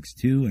Netflix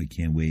too. I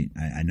can't wait.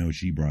 I know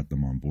she brought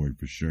them on board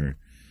for sure.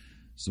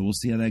 So we'll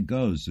see how that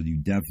goes. So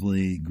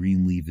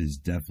Greenleaf is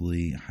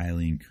definitely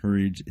highly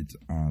encouraged.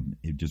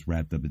 It just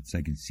wrapped up its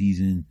second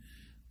season.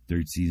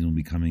 Third season will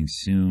be coming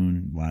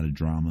soon. A lot of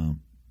drama.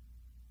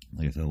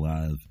 Like I said, a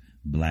lot of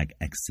black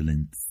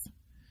excellence.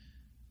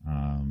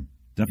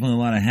 Definitely a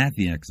lot of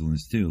happy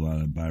excellence too. A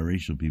lot of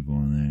biracial people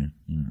in there.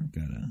 You know,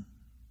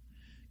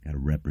 gotta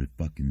rep her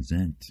fucking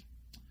Zent.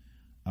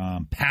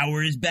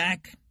 Power is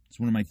back. It's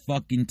one of my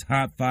fucking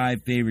top 5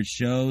 favorite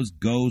shows.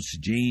 Ghost,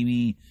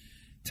 Jamie,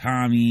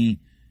 Tommy,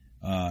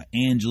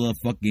 Angela.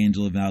 Fuck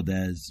Angela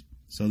Valdez.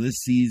 So this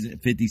season,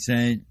 50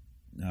 Cent.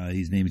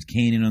 His name is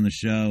Kanan on the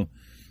show.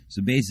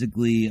 So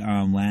basically,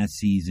 last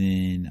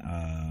season,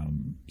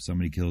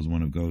 somebody kills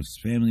one of Ghost's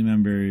family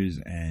members,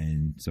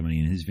 and somebody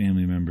in his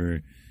family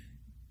member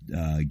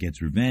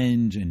gets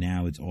revenge, and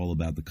now it's all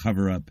about the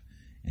cover-up,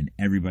 and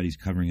everybody's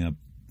covering up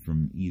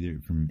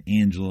from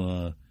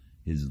Angela,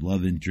 his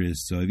love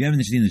interest. So if you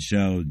haven't seen the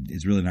show,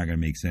 it's really not going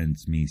to make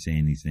sense me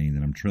saying these things,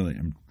 and I'm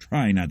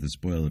trying not to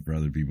spoil it for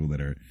other people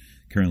that are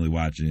currently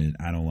watching it.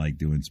 I don't like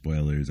doing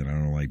spoilers, and I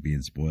don't like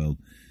being spoiled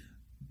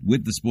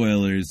with the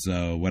spoilers,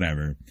 so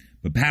whatever.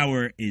 But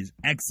Power is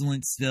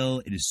excellent still.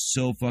 It is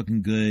so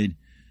fucking good.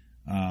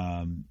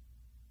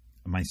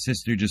 My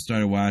sister just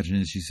started watching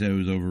it. She said it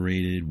was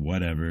overrated,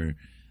 whatever.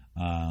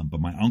 But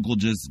my uncle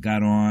just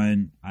got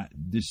on.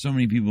 There's so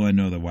many people I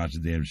know that watch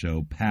the damn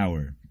show.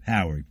 Power.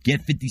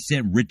 Get 50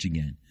 Cent rich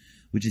again,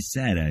 which is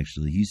sad,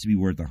 actually. He used to be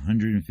worth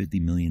 $150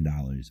 million.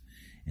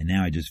 And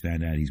now I just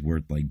found out he's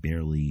worth like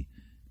barely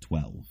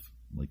 12,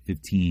 like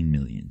 15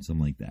 million,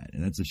 something like that.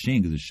 And that's a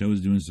shame because the show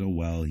is doing so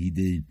well.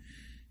 He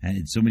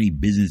had so many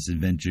business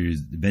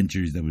ventures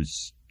that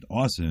was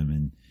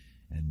awesome.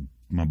 And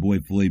my boy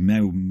Floyd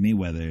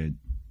Mayweather,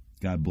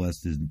 God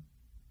bless his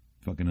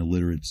fucking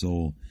illiterate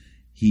soul.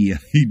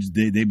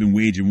 They've been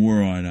waging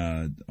war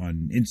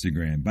on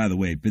Instagram. By the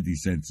way, 50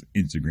 Cent's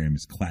Instagram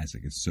is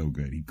classic. It's so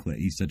good.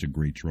 He's such a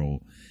great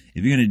troll.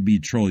 If you're gonna be a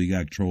troll, you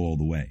gotta troll all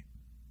the way.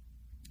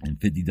 And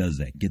 50 does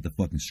that. Get the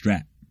fucking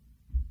strap.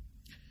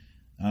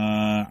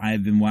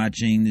 I've been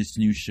watching this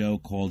new show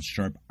called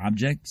Sharp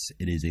Objects.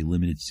 It is a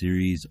limited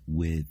series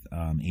with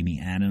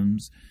Amy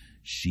Adams.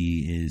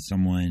 She is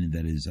someone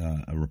that is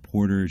a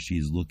reporter. She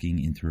is looking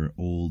into her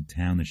old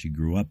town that she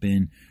grew up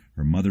in.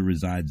 Her mother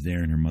resides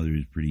there, and her mother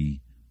is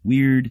pretty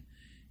weird,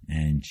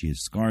 and she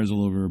has scars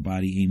all over her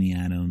body, Amy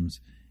Adams.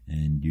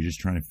 and you're just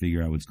trying to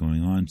figure out what's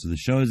going on. So the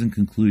show isn't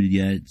concluded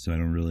yet, so I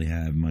don't really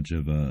have much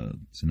of a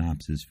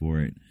synopsis for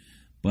it.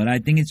 But I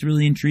think it's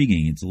really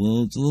intriguing. It's a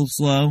little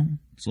slow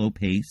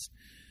paced,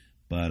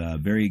 but a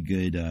very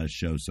good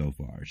show so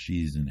far.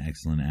 She's an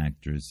excellent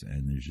actress,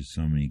 and there's just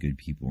so many good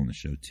people on the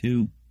show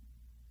too.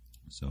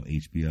 So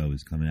HBO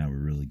is coming out with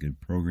really good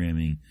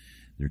programming.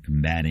 They're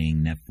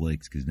combating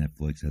Netflix because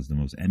Netflix has the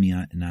most Emmy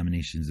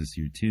nominations this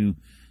year too.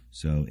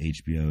 So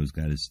HBO's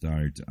got to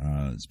start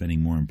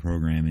spending more on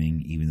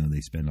programming, even though they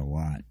spend a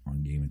lot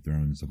on Game of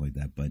Thrones and stuff like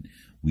that. But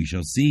we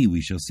shall see.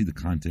 We shall see the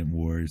content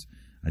wars.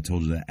 I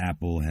told you that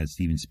Apple has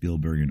Steven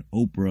Spielberg and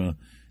Oprah.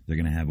 They're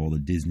going to have all the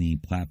Disney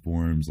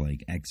platforms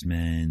like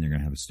X-Men. They're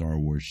going to have a Star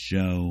Wars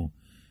show,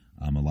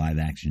 a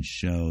live-action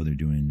show. They're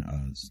doing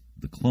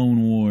the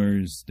Clone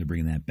Wars. They're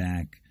bringing that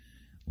back.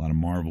 A lot of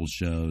Marvel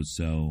shows.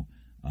 So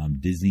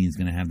Disney is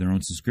going to have their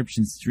own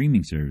subscription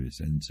streaming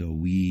service. And so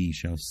we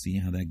shall see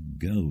how that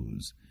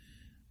goes.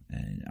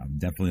 And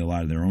definitely a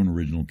lot of their own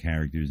original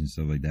characters and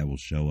stuff like that will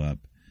show up.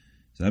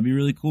 So that'd be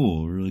really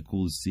cool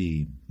to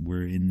see.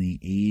 We're in the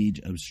age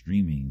of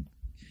streaming.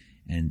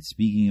 And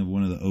speaking of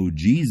one of the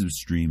OGs of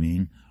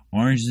streaming,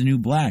 Orange is the New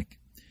Black.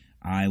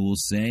 I will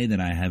say that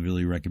I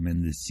heavily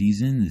recommend this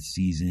season. This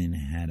season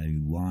had a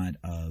lot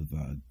of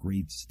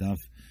great stuff.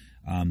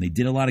 They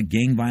did a lot of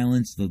gang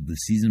violence the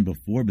season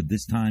before, but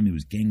this time it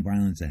was gang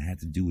violence that had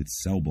to do with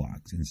cell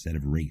blocks instead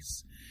of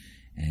race.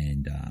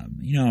 And,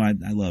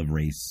 I love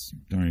race.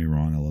 Don't get me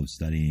wrong. I love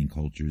studying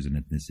cultures and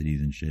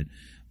ethnicities and shit.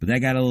 But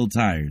that got a little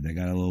tired. That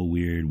got a little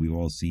weird. We've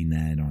all seen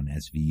that on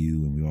SVU,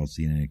 and we've all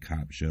seen it at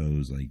cop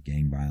shows like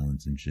gang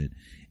violence and shit.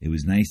 It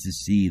was nice to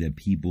see that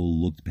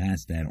people looked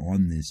past that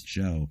on this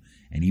show.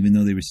 And even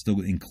though they were still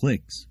in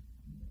cliques,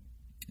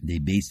 they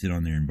based it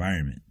on their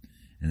environment.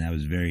 And that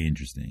was very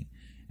interesting.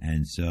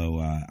 And so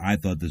I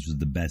thought this was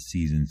the best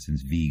season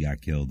since V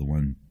got killed, the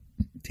one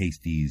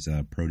Tasty's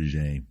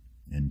protege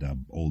and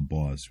old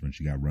boss when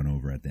she got run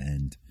over at the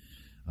end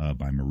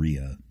by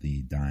Maria,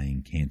 the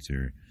dying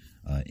cancer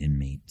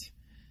inmate.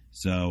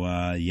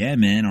 So, yeah,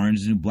 man, Orange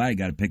is the New Black.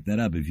 Got to pick that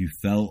up. If you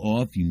fell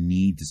off, you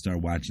need to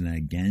start watching that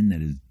again.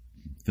 That is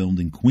filmed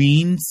in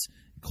Queens,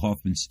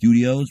 Kaufman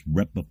Studios,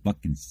 rep a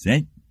fucking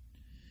set.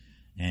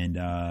 And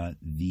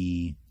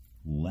the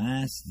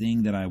last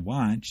thing that I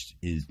watched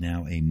is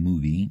now a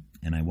movie,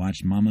 and I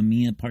watched Mamma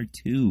Mia Part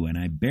 2, and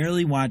I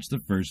barely watched the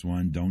first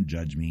one, don't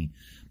judge me,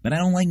 but I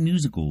don't like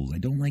musicals. I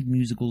don't like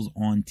musicals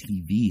on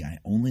TV. I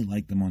only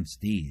like them on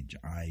stage.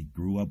 I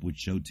grew up with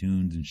show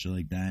tunes and shit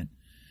like that.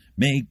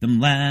 Make them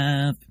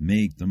laugh,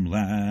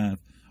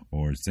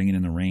 or Singing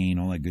in the Rain,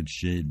 all that good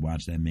shit.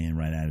 Watch That Man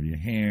Right Out of Your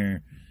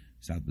Hair,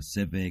 South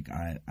Pacific.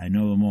 I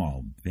know them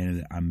all.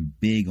 I'm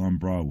big on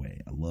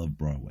Broadway. I love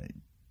Broadway.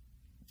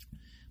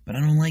 But I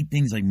don't like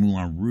things like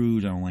Moulin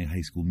Rouge. I don't like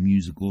High School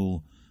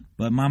Musical.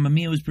 But Mamma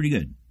Mia was pretty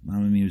good.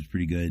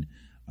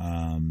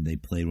 They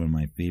played one of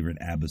my favorite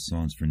ABBA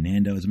songs,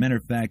 Fernando. As a matter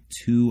of fact,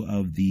 two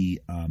of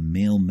the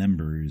male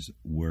members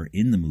were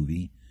in the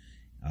movie.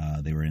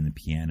 They were in the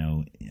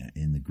piano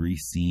in the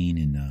Grease scene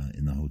in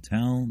the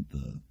hotel.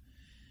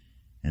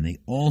 And they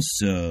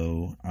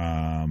also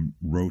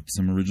wrote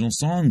some original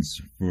songs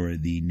for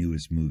the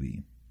newest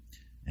movie.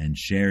 And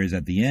Cher is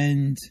at the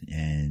end,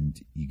 and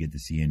you get to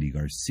see Andy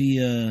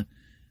Garcia.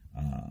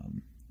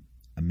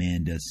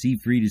 Amanda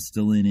Seyfried is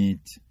still in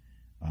it.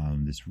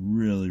 This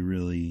really,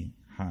 really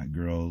hot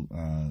girl,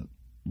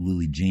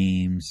 Lily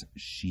James.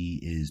 She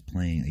is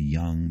playing a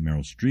young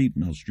Meryl Streep.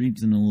 Meryl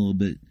Streep's in a little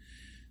bit.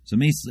 So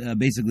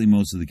basically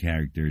most of the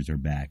characters are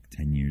back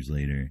 10 years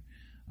later.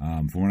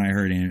 From what I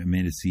heard,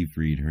 Amanda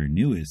Seyfried, her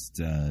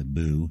newest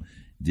boo,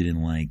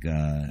 didn't like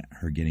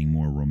her getting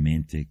more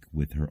romantic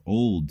with her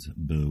old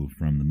boo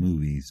from the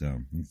movie. So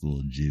it's a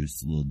little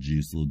juice, a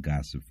little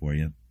gossip for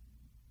you.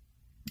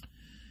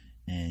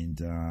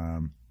 And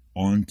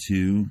on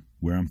to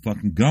where I'm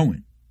fucking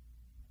going.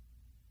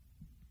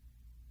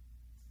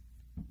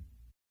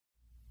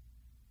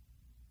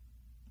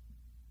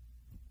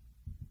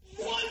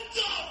 What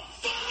the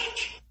fuck?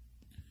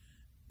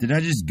 Did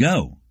I just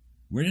go?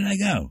 Where did I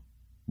go?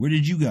 Where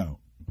did you go?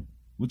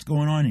 What's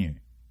going on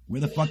here?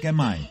 Where the fuck am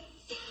I?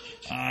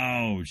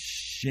 Oh,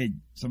 shit.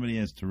 Somebody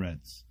has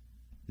Tourette's.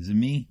 Is it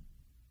me?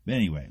 But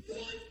anyway.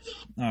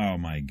 Oh,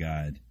 my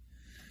God.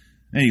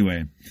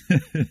 Anyway.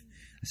 I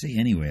say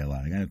anyway a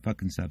lot. I gotta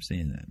fucking stop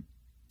saying that.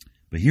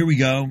 But here we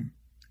go.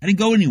 I didn't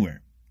go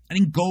anywhere. I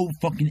didn't go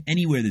fucking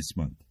anywhere this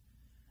month.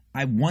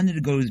 I wanted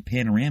to go to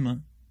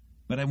Panorama,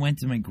 but I went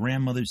to my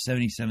grandmother's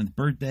 77th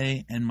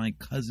birthday and my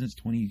cousin's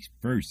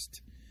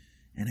 21st.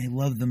 And I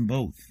love them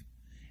both.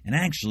 And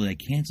actually, I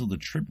canceled a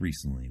trip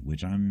recently,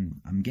 which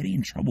I'm getting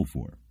in trouble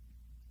for.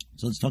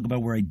 So let's talk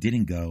about where I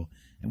didn't go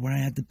and what I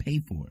had to pay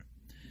for.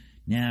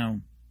 Now,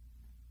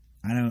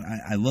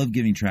 I love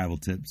giving travel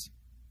tips,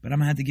 but I'm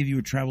going to have to give you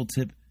a travel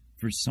tip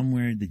for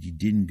somewhere that you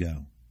didn't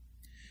go.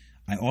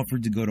 I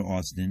offered to go to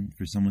Austin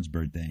for someone's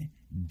birthday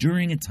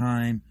during a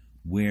time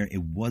where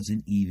it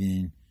wasn't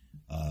even,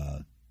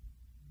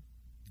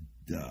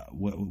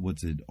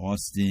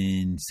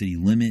 Austin city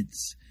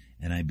limits,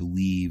 and I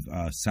believe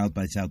South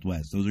by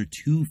Southwest. Those are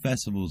two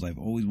festivals I've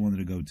always wanted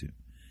to go to.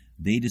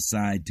 They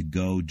decide to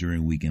go during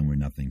a weekend where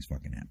nothing's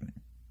fucking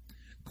happening.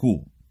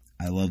 Cool.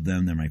 I love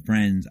them. They're my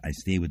friends. I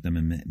stay with them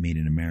in Made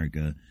in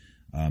America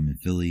in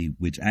Philly,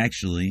 which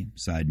actually,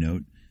 side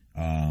note,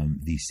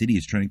 the city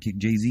is trying to kick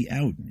Jay-Z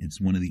out. It's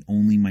one of the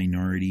only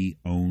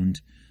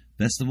minority-owned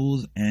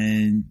festivals,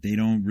 and they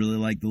don't really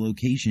like the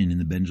location in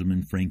the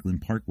Benjamin Franklin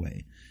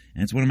Parkway.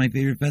 And it's one of my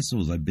favorite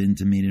festivals. I've been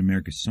to Made in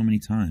America so many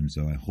times,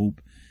 so I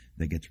hope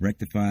that gets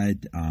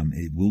rectified.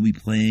 It will be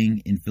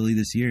playing in Philly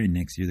this year, and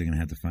next year they're going to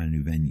have to find a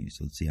new venue.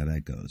 So let's see how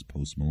that goes.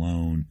 Post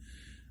Malone,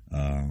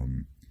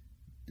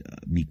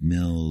 Meek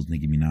Mills,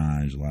 Nicki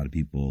Minaj, a lot of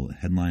people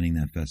headlining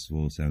that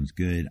festival. Sounds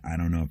good. I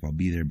don't know if I'll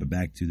be there, but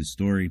back to the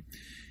story.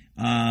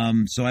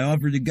 So I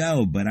offered to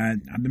go, but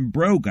I've been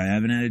broke. I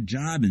haven't had a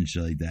job and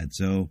shit like that.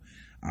 So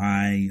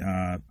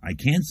I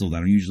canceled. I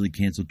don't usually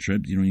cancel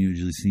trips. You don't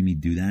usually see me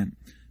do that.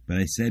 But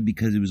I said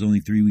because it was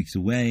only 3 weeks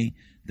away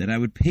that I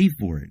would pay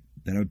for it,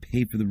 that I would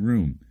pay for the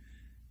room.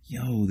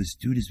 Yo, this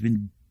dude has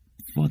been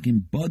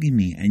fucking bugging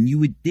me. And you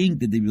would think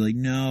that they'd be like,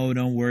 no,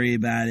 don't worry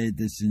about it,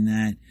 this and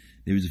that.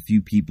 There was a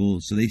few people.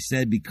 So they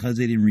said because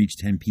they didn't reach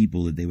 10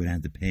 people that they would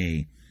have to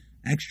pay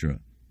extra.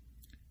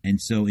 And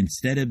so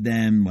instead of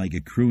them like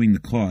accruing the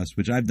cost,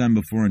 which I've done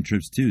before on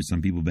trips too,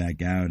 some people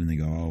back out and they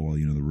go, oh, well,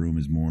 the room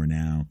is more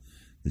now,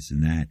 this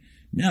and that.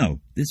 No,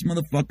 this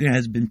motherfucker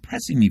has been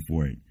pressing me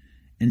for it.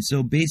 And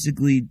so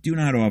basically, do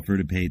not offer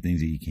to pay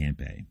things that you can't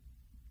pay.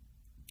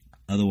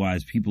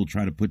 Otherwise, people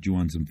try to put you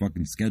on some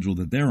fucking schedule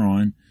that they're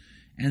on,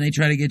 and they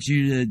try to get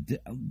you to,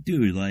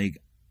 dude,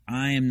 like,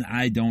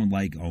 I don't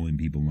like owing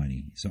people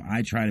money. So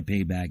I try to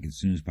pay back as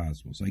soon as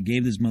possible. So I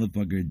gave this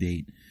motherfucker a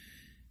date.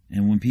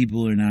 And when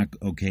people are not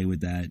okay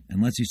with that,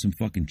 unless you're some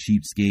fucking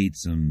cheapskate,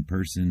 some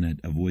person that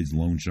avoids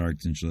loan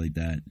sharks and shit like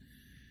that,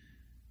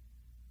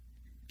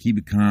 keep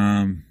it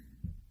calm.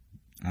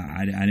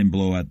 I didn't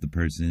blow at the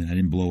person. I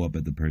didn't blow up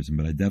at the person,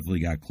 but I definitely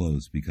got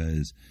close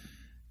because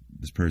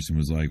this person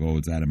was like, oh,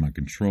 it's out of my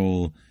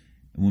control.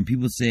 And when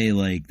people say,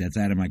 like, that's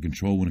out of my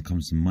control when it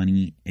comes to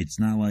money, it's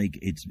not like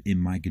it's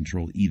in my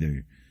control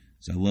either.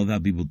 So I love how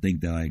people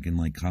think that I can,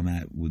 like, come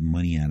at with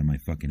money out of my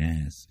fucking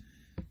ass.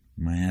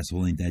 My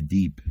asshole ain't that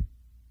deep.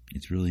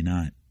 It's really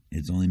not.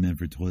 It's only meant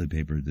for toilet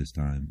paper at this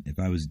time. If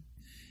I was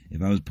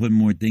putting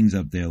more things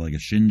up there, like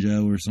a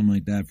Shinjo or something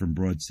like that from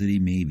Broad City,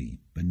 maybe.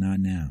 But not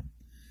now.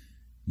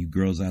 You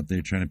girls out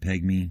there trying to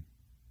peg me,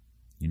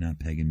 you're not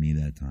pegging me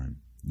that time.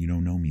 You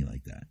don't know me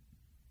like that.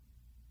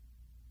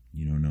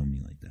 You don't know me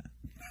like that.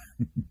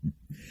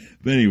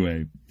 But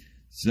anyway,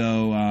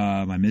 so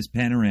I missed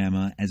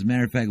Panorama. As a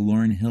matter of fact,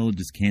 Lauryn Hill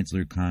just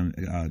canceled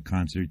her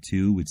concert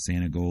too with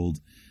Santa Gold,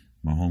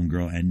 my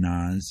homegirl, and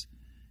Nas.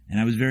 And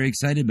I was very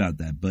excited about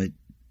that. But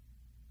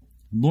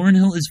Lauryn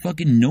Hill is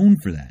fucking known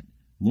for that.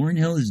 Lauryn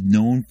Hill is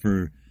known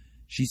for,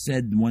 she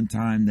said one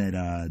time that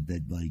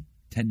like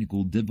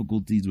technical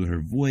difficulties with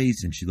her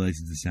voice and she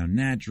likes it to sound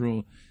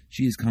natural.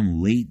 She has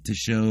come late to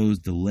shows,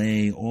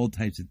 delay, all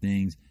types of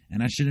things.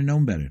 And I should have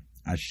known better.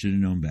 I should have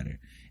known better.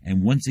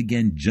 And once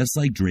again, just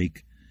like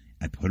Drake,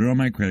 I put her on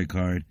my credit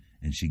card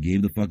and she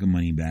gave the fucking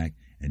money back.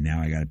 And now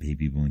I got to pay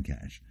people in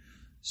cash.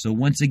 So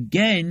once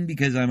again,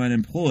 because I'm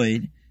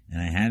unemployed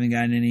and I haven't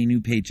gotten any new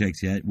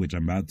paychecks yet, which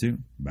I'm about to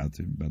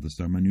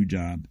start my new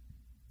job.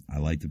 I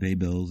like to pay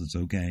bills. It's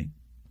okay.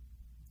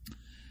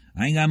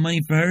 I ain't got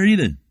money for her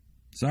either.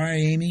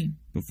 Sorry, Amy.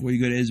 Before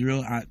you go to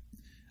Israel,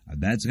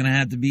 that's going to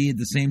have to be at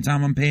the same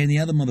time I'm paying the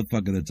other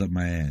motherfucker that's up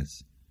my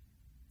ass.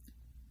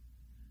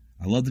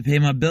 I love to pay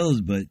my bills,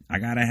 but I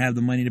got to have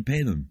the money to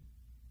pay them.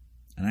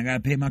 And I got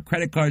to pay my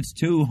credit cards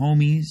too,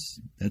 homies.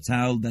 That's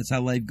how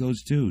life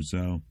goes too.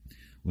 So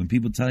when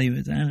people tell you,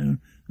 that's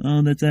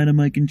out of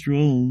my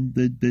control,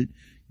 that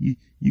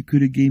you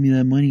could have gave me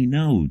that money.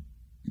 No,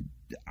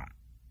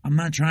 I'm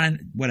not trying.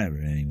 Whatever.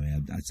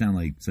 Anyway, I sound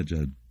like such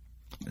a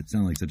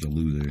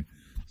loser.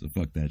 So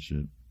fuck that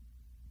shit.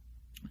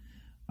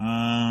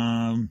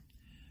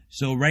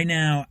 So right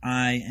now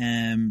I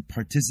am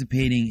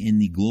participating in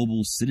the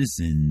Global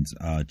Citizens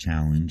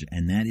Challenge,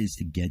 and that is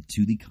to get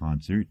to the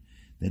concert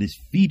that is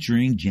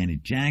featuring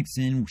Janet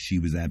Jackson. She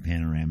was at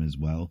Panorama as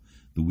well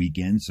the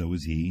weekend. So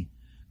was he.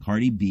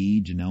 Cardi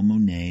B, Janelle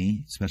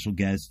Monáe, special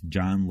guest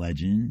John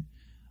Legend,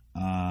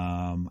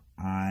 Shawn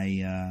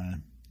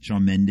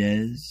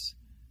Mendes.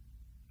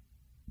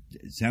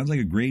 It sounds like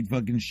a great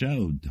fucking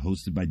show,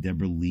 hosted by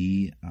Deborah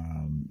Lee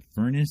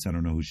Furness. I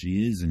don't know who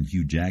she is. And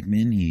Hugh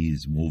Jackman,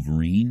 he's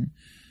Wolverine.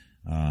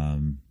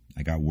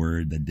 I got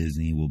word that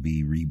Disney will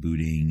be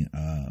rebooting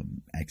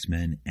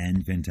X-Men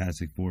and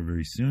Fantastic Four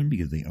very soon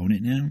because they own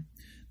it now.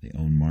 They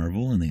own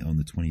Marvel and they own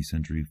the 20th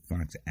Century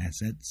Fox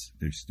assets,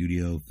 their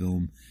studio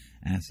film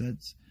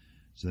assets.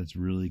 So that's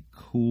really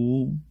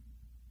cool.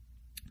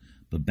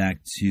 But back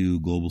to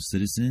Global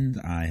Citizens,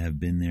 I have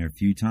been there a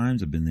few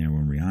times. I've been there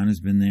when Rihanna's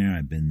been there.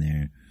 I've been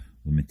there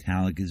when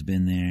Metallica's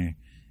been there.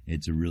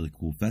 It's a really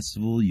cool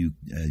festival. You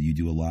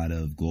do a lot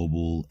of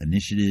global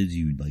initiatives.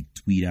 You like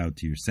tweet out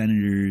to your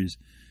senators.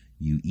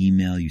 you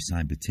email, you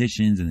sign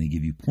petitions, and they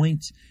give you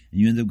points, and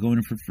you end up going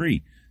in for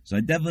free. So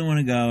I definitely want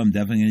to go. I'm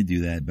definitely going to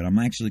do that, but I'm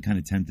actually kind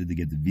of tempted to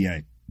get the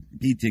VIP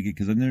ticket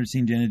because I've never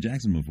seen Janet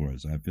Jackson before,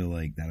 so I feel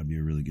like that'll be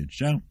a really good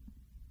show.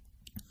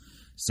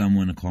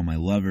 Someone to Call My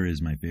Lover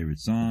is my favorite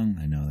song.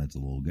 I know that's a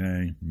little gay.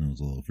 I know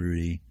it's a little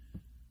fruity,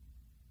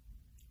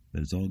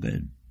 but it's all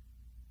good.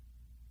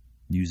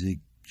 Music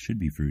should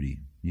be fruity.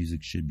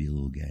 Music should be a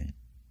little gay.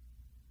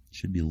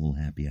 Should be a little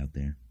happy out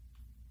there.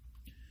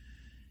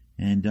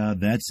 And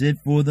that's it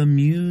for the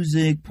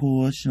music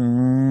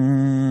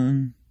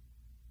portion.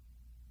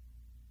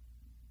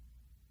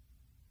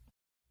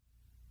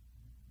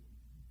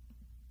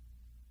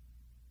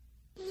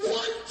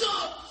 What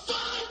the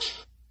fuck?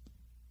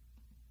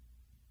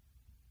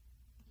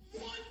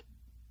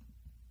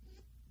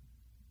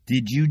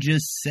 Did you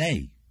just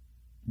say?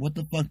 What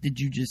the fuck did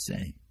you just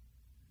say?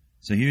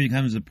 So here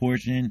comes a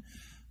portion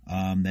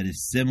that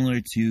is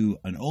similar to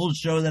an old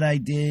show that I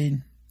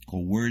did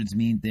called Words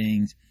Mean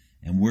Things,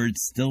 and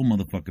words still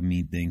motherfucking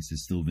mean things to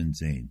Still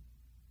Insane.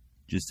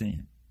 Just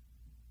saying.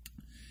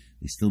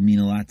 They still mean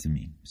a lot to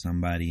me.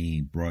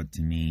 Somebody brought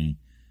to me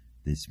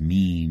this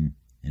meme,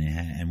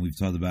 and we've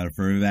talked about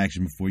affirmative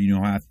action before. You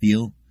know how I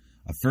feel?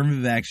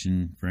 Affirmative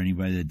action, for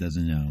anybody that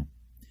doesn't know,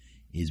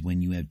 is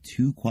when you have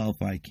two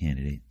qualified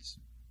candidates.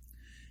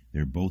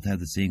 They both have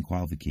the same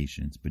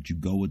qualifications, but you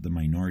go with the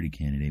minority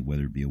candidate,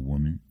 whether it be a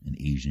woman, an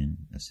Asian,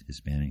 a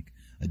Hispanic,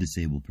 a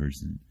disabled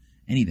person,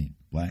 anything,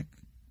 black.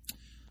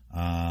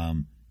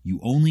 You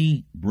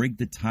only break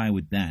the tie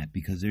with that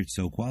because they're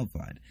so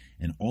qualified,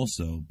 and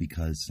also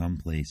because some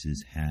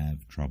places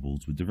have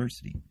troubles with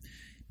diversity.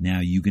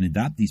 Now, you can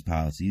adopt these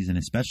policies, and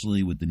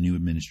especially with the new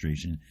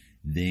administration,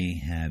 they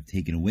have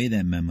taken away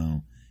that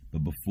memo.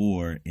 But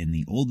before, in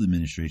the old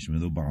administration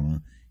with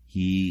Obama,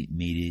 he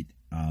made it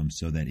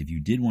so that if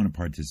you did want to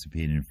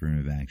participate in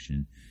affirmative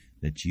action,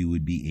 that you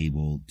would be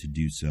able to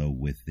do so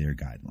with their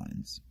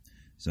guidelines.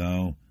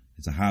 So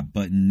it's a hot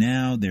button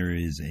now. There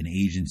is an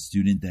Asian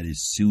student that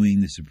is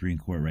suing the Supreme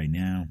Court right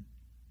now.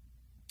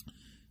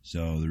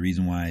 So the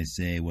reason why I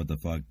say what the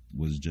fuck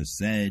was just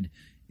said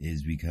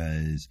is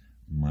because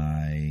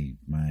my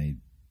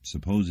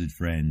supposed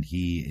friend,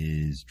 he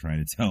is trying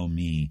to tell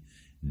me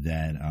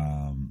that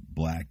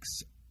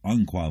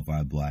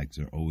unqualified blacks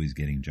are always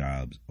getting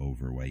jobs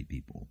over white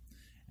people,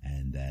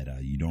 and that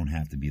you don't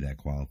have to be that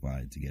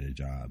qualified to get a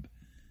job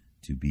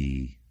to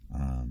be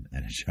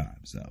at a job.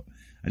 So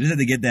I just had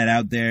to get that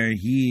out there.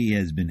 He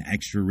has been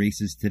extra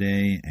racist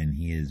today, and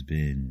he has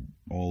been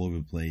all over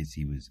the place.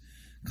 He was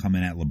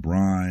coming at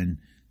LeBron,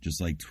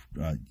 just like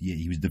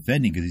he was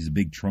defending, because he's a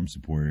big Trump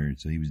supporter.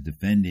 So he was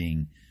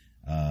defending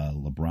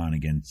LeBron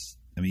against.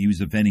 He was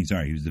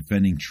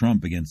defending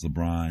Trump against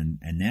LeBron,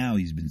 and now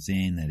he's been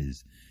saying that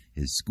his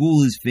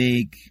school is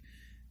fake.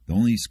 The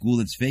only school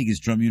that's fake is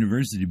Trump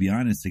University, to be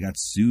honest. They got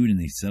sued and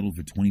they settled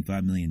for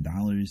 $25 million.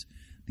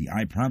 The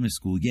I Promise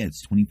School,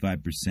 it's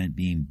 25%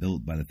 being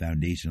built by the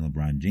foundation of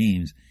LeBron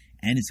James,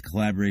 and it's a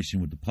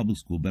collaboration with the public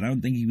school, but I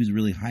don't think he was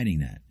really hiding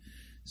that.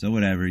 So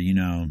whatever,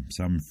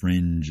 some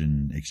fringe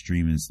and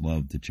extremists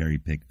love to cherry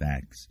pick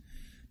facts.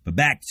 But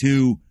back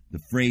to the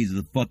phrase of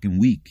the fucking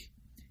week.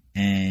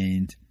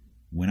 And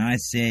when I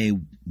say,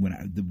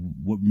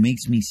 what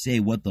makes me say,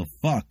 what the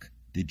fuck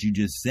did you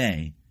just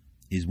say,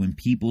 is when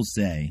people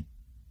say,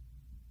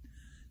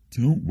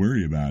 don't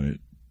worry about it,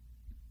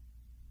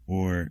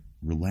 or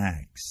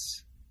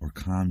relax, or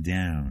calm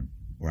down,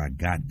 or I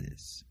got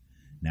this.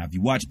 Now, if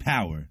you watch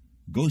Power,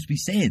 Ghost be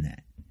saying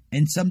that.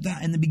 And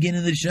sometime in the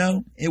beginning of the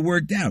show, it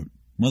worked out.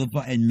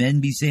 And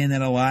men be saying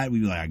that a lot. We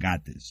be like, I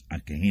got this. I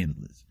can handle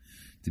this.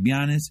 To be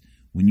honest,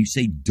 when you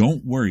say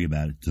don't worry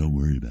about it, don't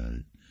worry about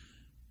it,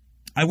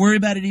 I worry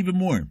about it even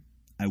more.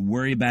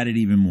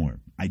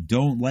 I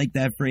don't like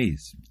that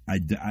phrase. I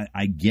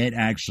get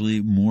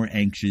actually more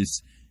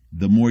anxious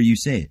the more you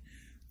say it.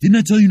 Didn't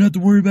I tell you not to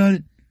worry about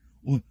it?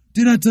 Or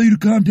didn't I tell you to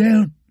calm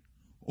down?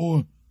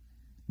 Or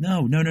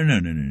no.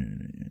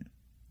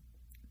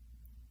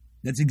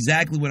 That's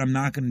exactly what I'm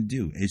not going to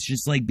do. It's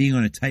just like being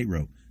on a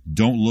tightrope.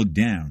 Don't look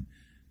down.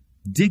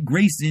 Dick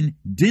Grayson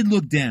did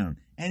look down,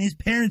 and his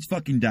parents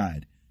fucking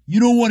died. You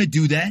don't want to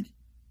do that.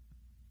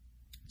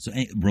 So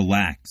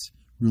relax.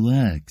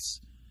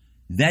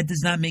 That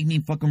does not make me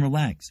fucking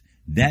relax.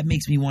 That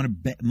makes me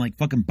want to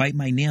fucking bite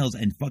my nails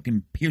and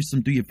fucking pierce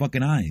them through your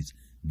fucking eyes.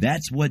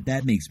 That's what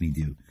that makes me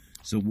do.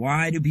 So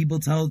why do people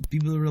tell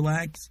people to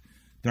relax?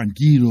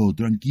 Tranquila.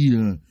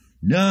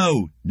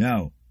 No.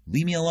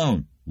 Leave me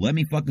alone. Let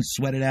me fucking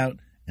sweat it out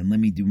and let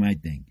me do my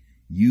thing.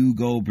 You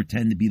go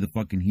pretend to be the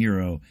fucking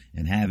hero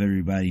and have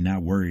everybody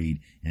not worried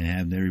and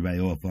have everybody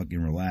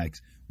fucking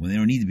relax when they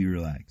don't need to be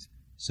relaxed.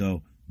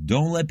 So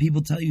don't let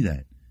people tell you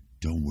that.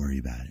 Don't worry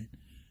about it.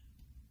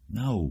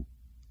 No.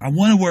 I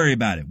want to worry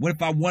about it. What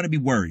if I want to be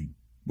worried?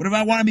 What if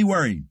I want to be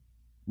worried?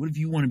 What if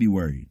you want to be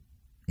worried?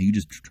 And you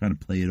just trying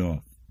to play it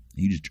off.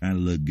 And you just trying to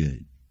look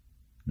good.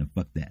 No,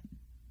 fuck that.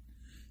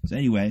 So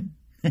anyway,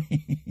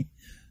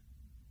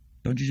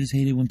 don't you just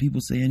hate it when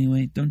people say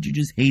anyway? Don't you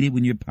just hate it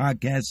when your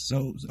podcast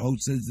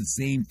host says the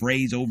same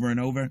phrase over and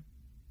over?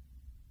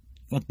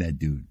 Fuck that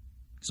dude.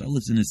 Start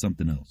listening to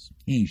something else.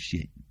 He ain't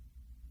shit.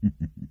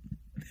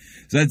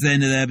 So that's the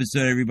end of the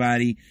episode,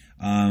 everybody.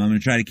 I'm going to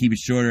try to keep it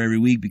shorter every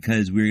week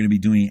because we're going to be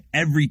doing it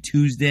every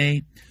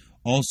Tuesday.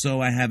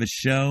 Also, I have a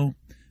show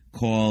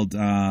called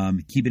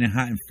Keeping It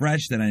Hot and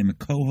Fresh that I am a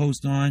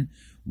co-host on.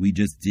 We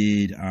just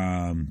did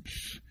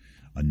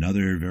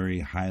another very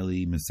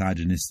highly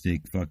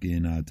misogynistic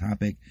fucking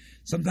topic.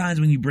 Sometimes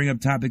when you bring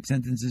up topic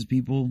sentences,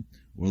 people,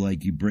 or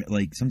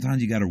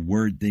sometimes you got to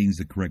word things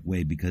the correct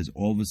way because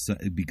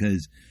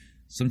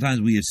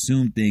sometimes we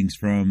assume things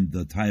from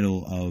the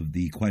title of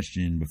the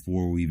question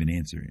before we even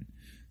answer it.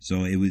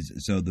 So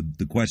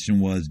the question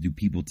was, do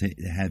people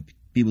have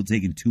people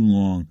taking too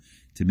long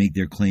to make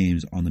their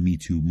claims on the Me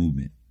Too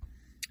movement?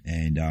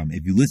 And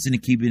if you listen to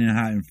Keeping It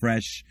Hot and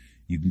Fresh,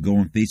 you can go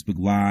on Facebook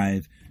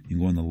Live. You can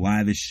go on the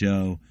Livest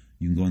show.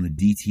 You can go on the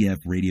DTF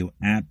radio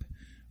app.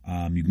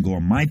 You can go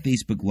on my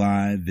Facebook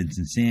Live,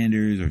 Vincent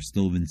Sanders, or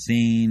Still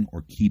Insane,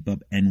 or Keep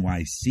Up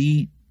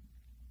NYC.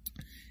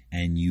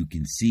 And you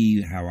can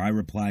see how I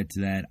replied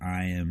to that.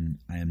 I am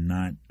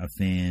not a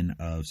fan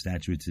of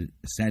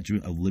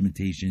statute of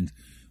limitations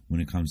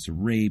when it comes to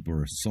rape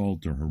or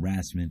assault or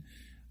harassment.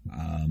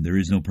 There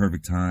is no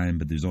perfect time,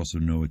 but there's also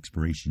no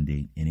expiration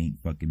date. It ain't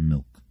fucking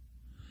milk.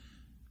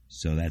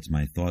 So that's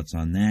my thoughts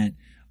on that.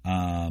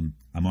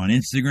 I'm on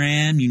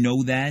Instagram. You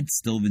know that.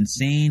 Still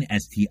Insane.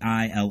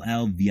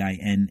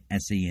 StillVinsane.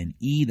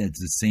 That's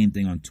the same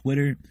thing on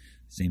Twitter.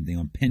 Same thing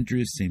on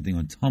Pinterest. Same thing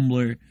on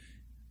Tumblr.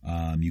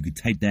 You could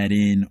type that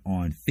in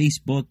on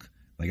Facebook.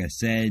 Like I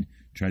said,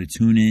 try to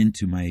tune in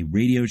to my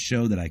radio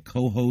show that I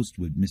co-host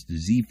with Mr.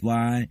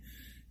 Z-Fly.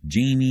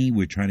 Jamie,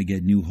 we're trying to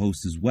get new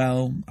hosts as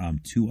well.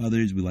 2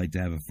 others. We like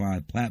to have a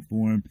 5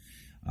 platform.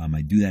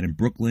 I do that in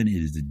Brooklyn.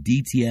 It is the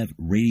DTF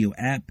radio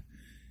app.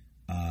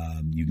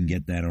 You can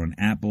get that on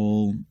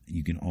Apple.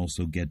 You can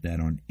also get that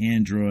on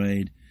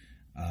Android.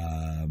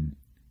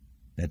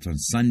 That's on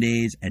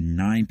Sundays at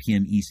 9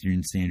 p.m.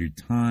 Eastern Standard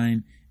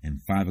Time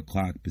and 5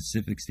 o'clock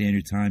Pacific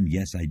Standard Time.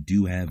 Yes, I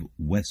do have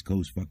West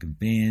Coast fucking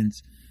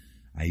fans.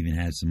 I even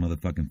have some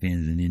motherfucking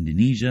fans in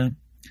Indonesia.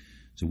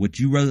 So what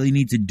you really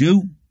need to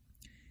do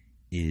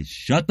is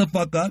shut the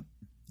fuck up,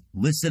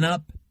 listen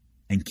up,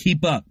 and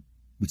keep up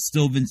with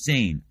Still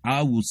Insane.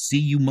 I will see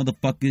you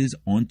motherfuckers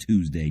on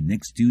Tuesday,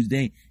 next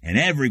Tuesday, and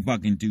every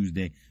fucking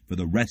Tuesday for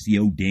the rest of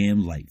your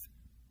damn life.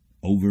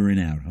 Over and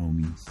out,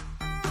 homies.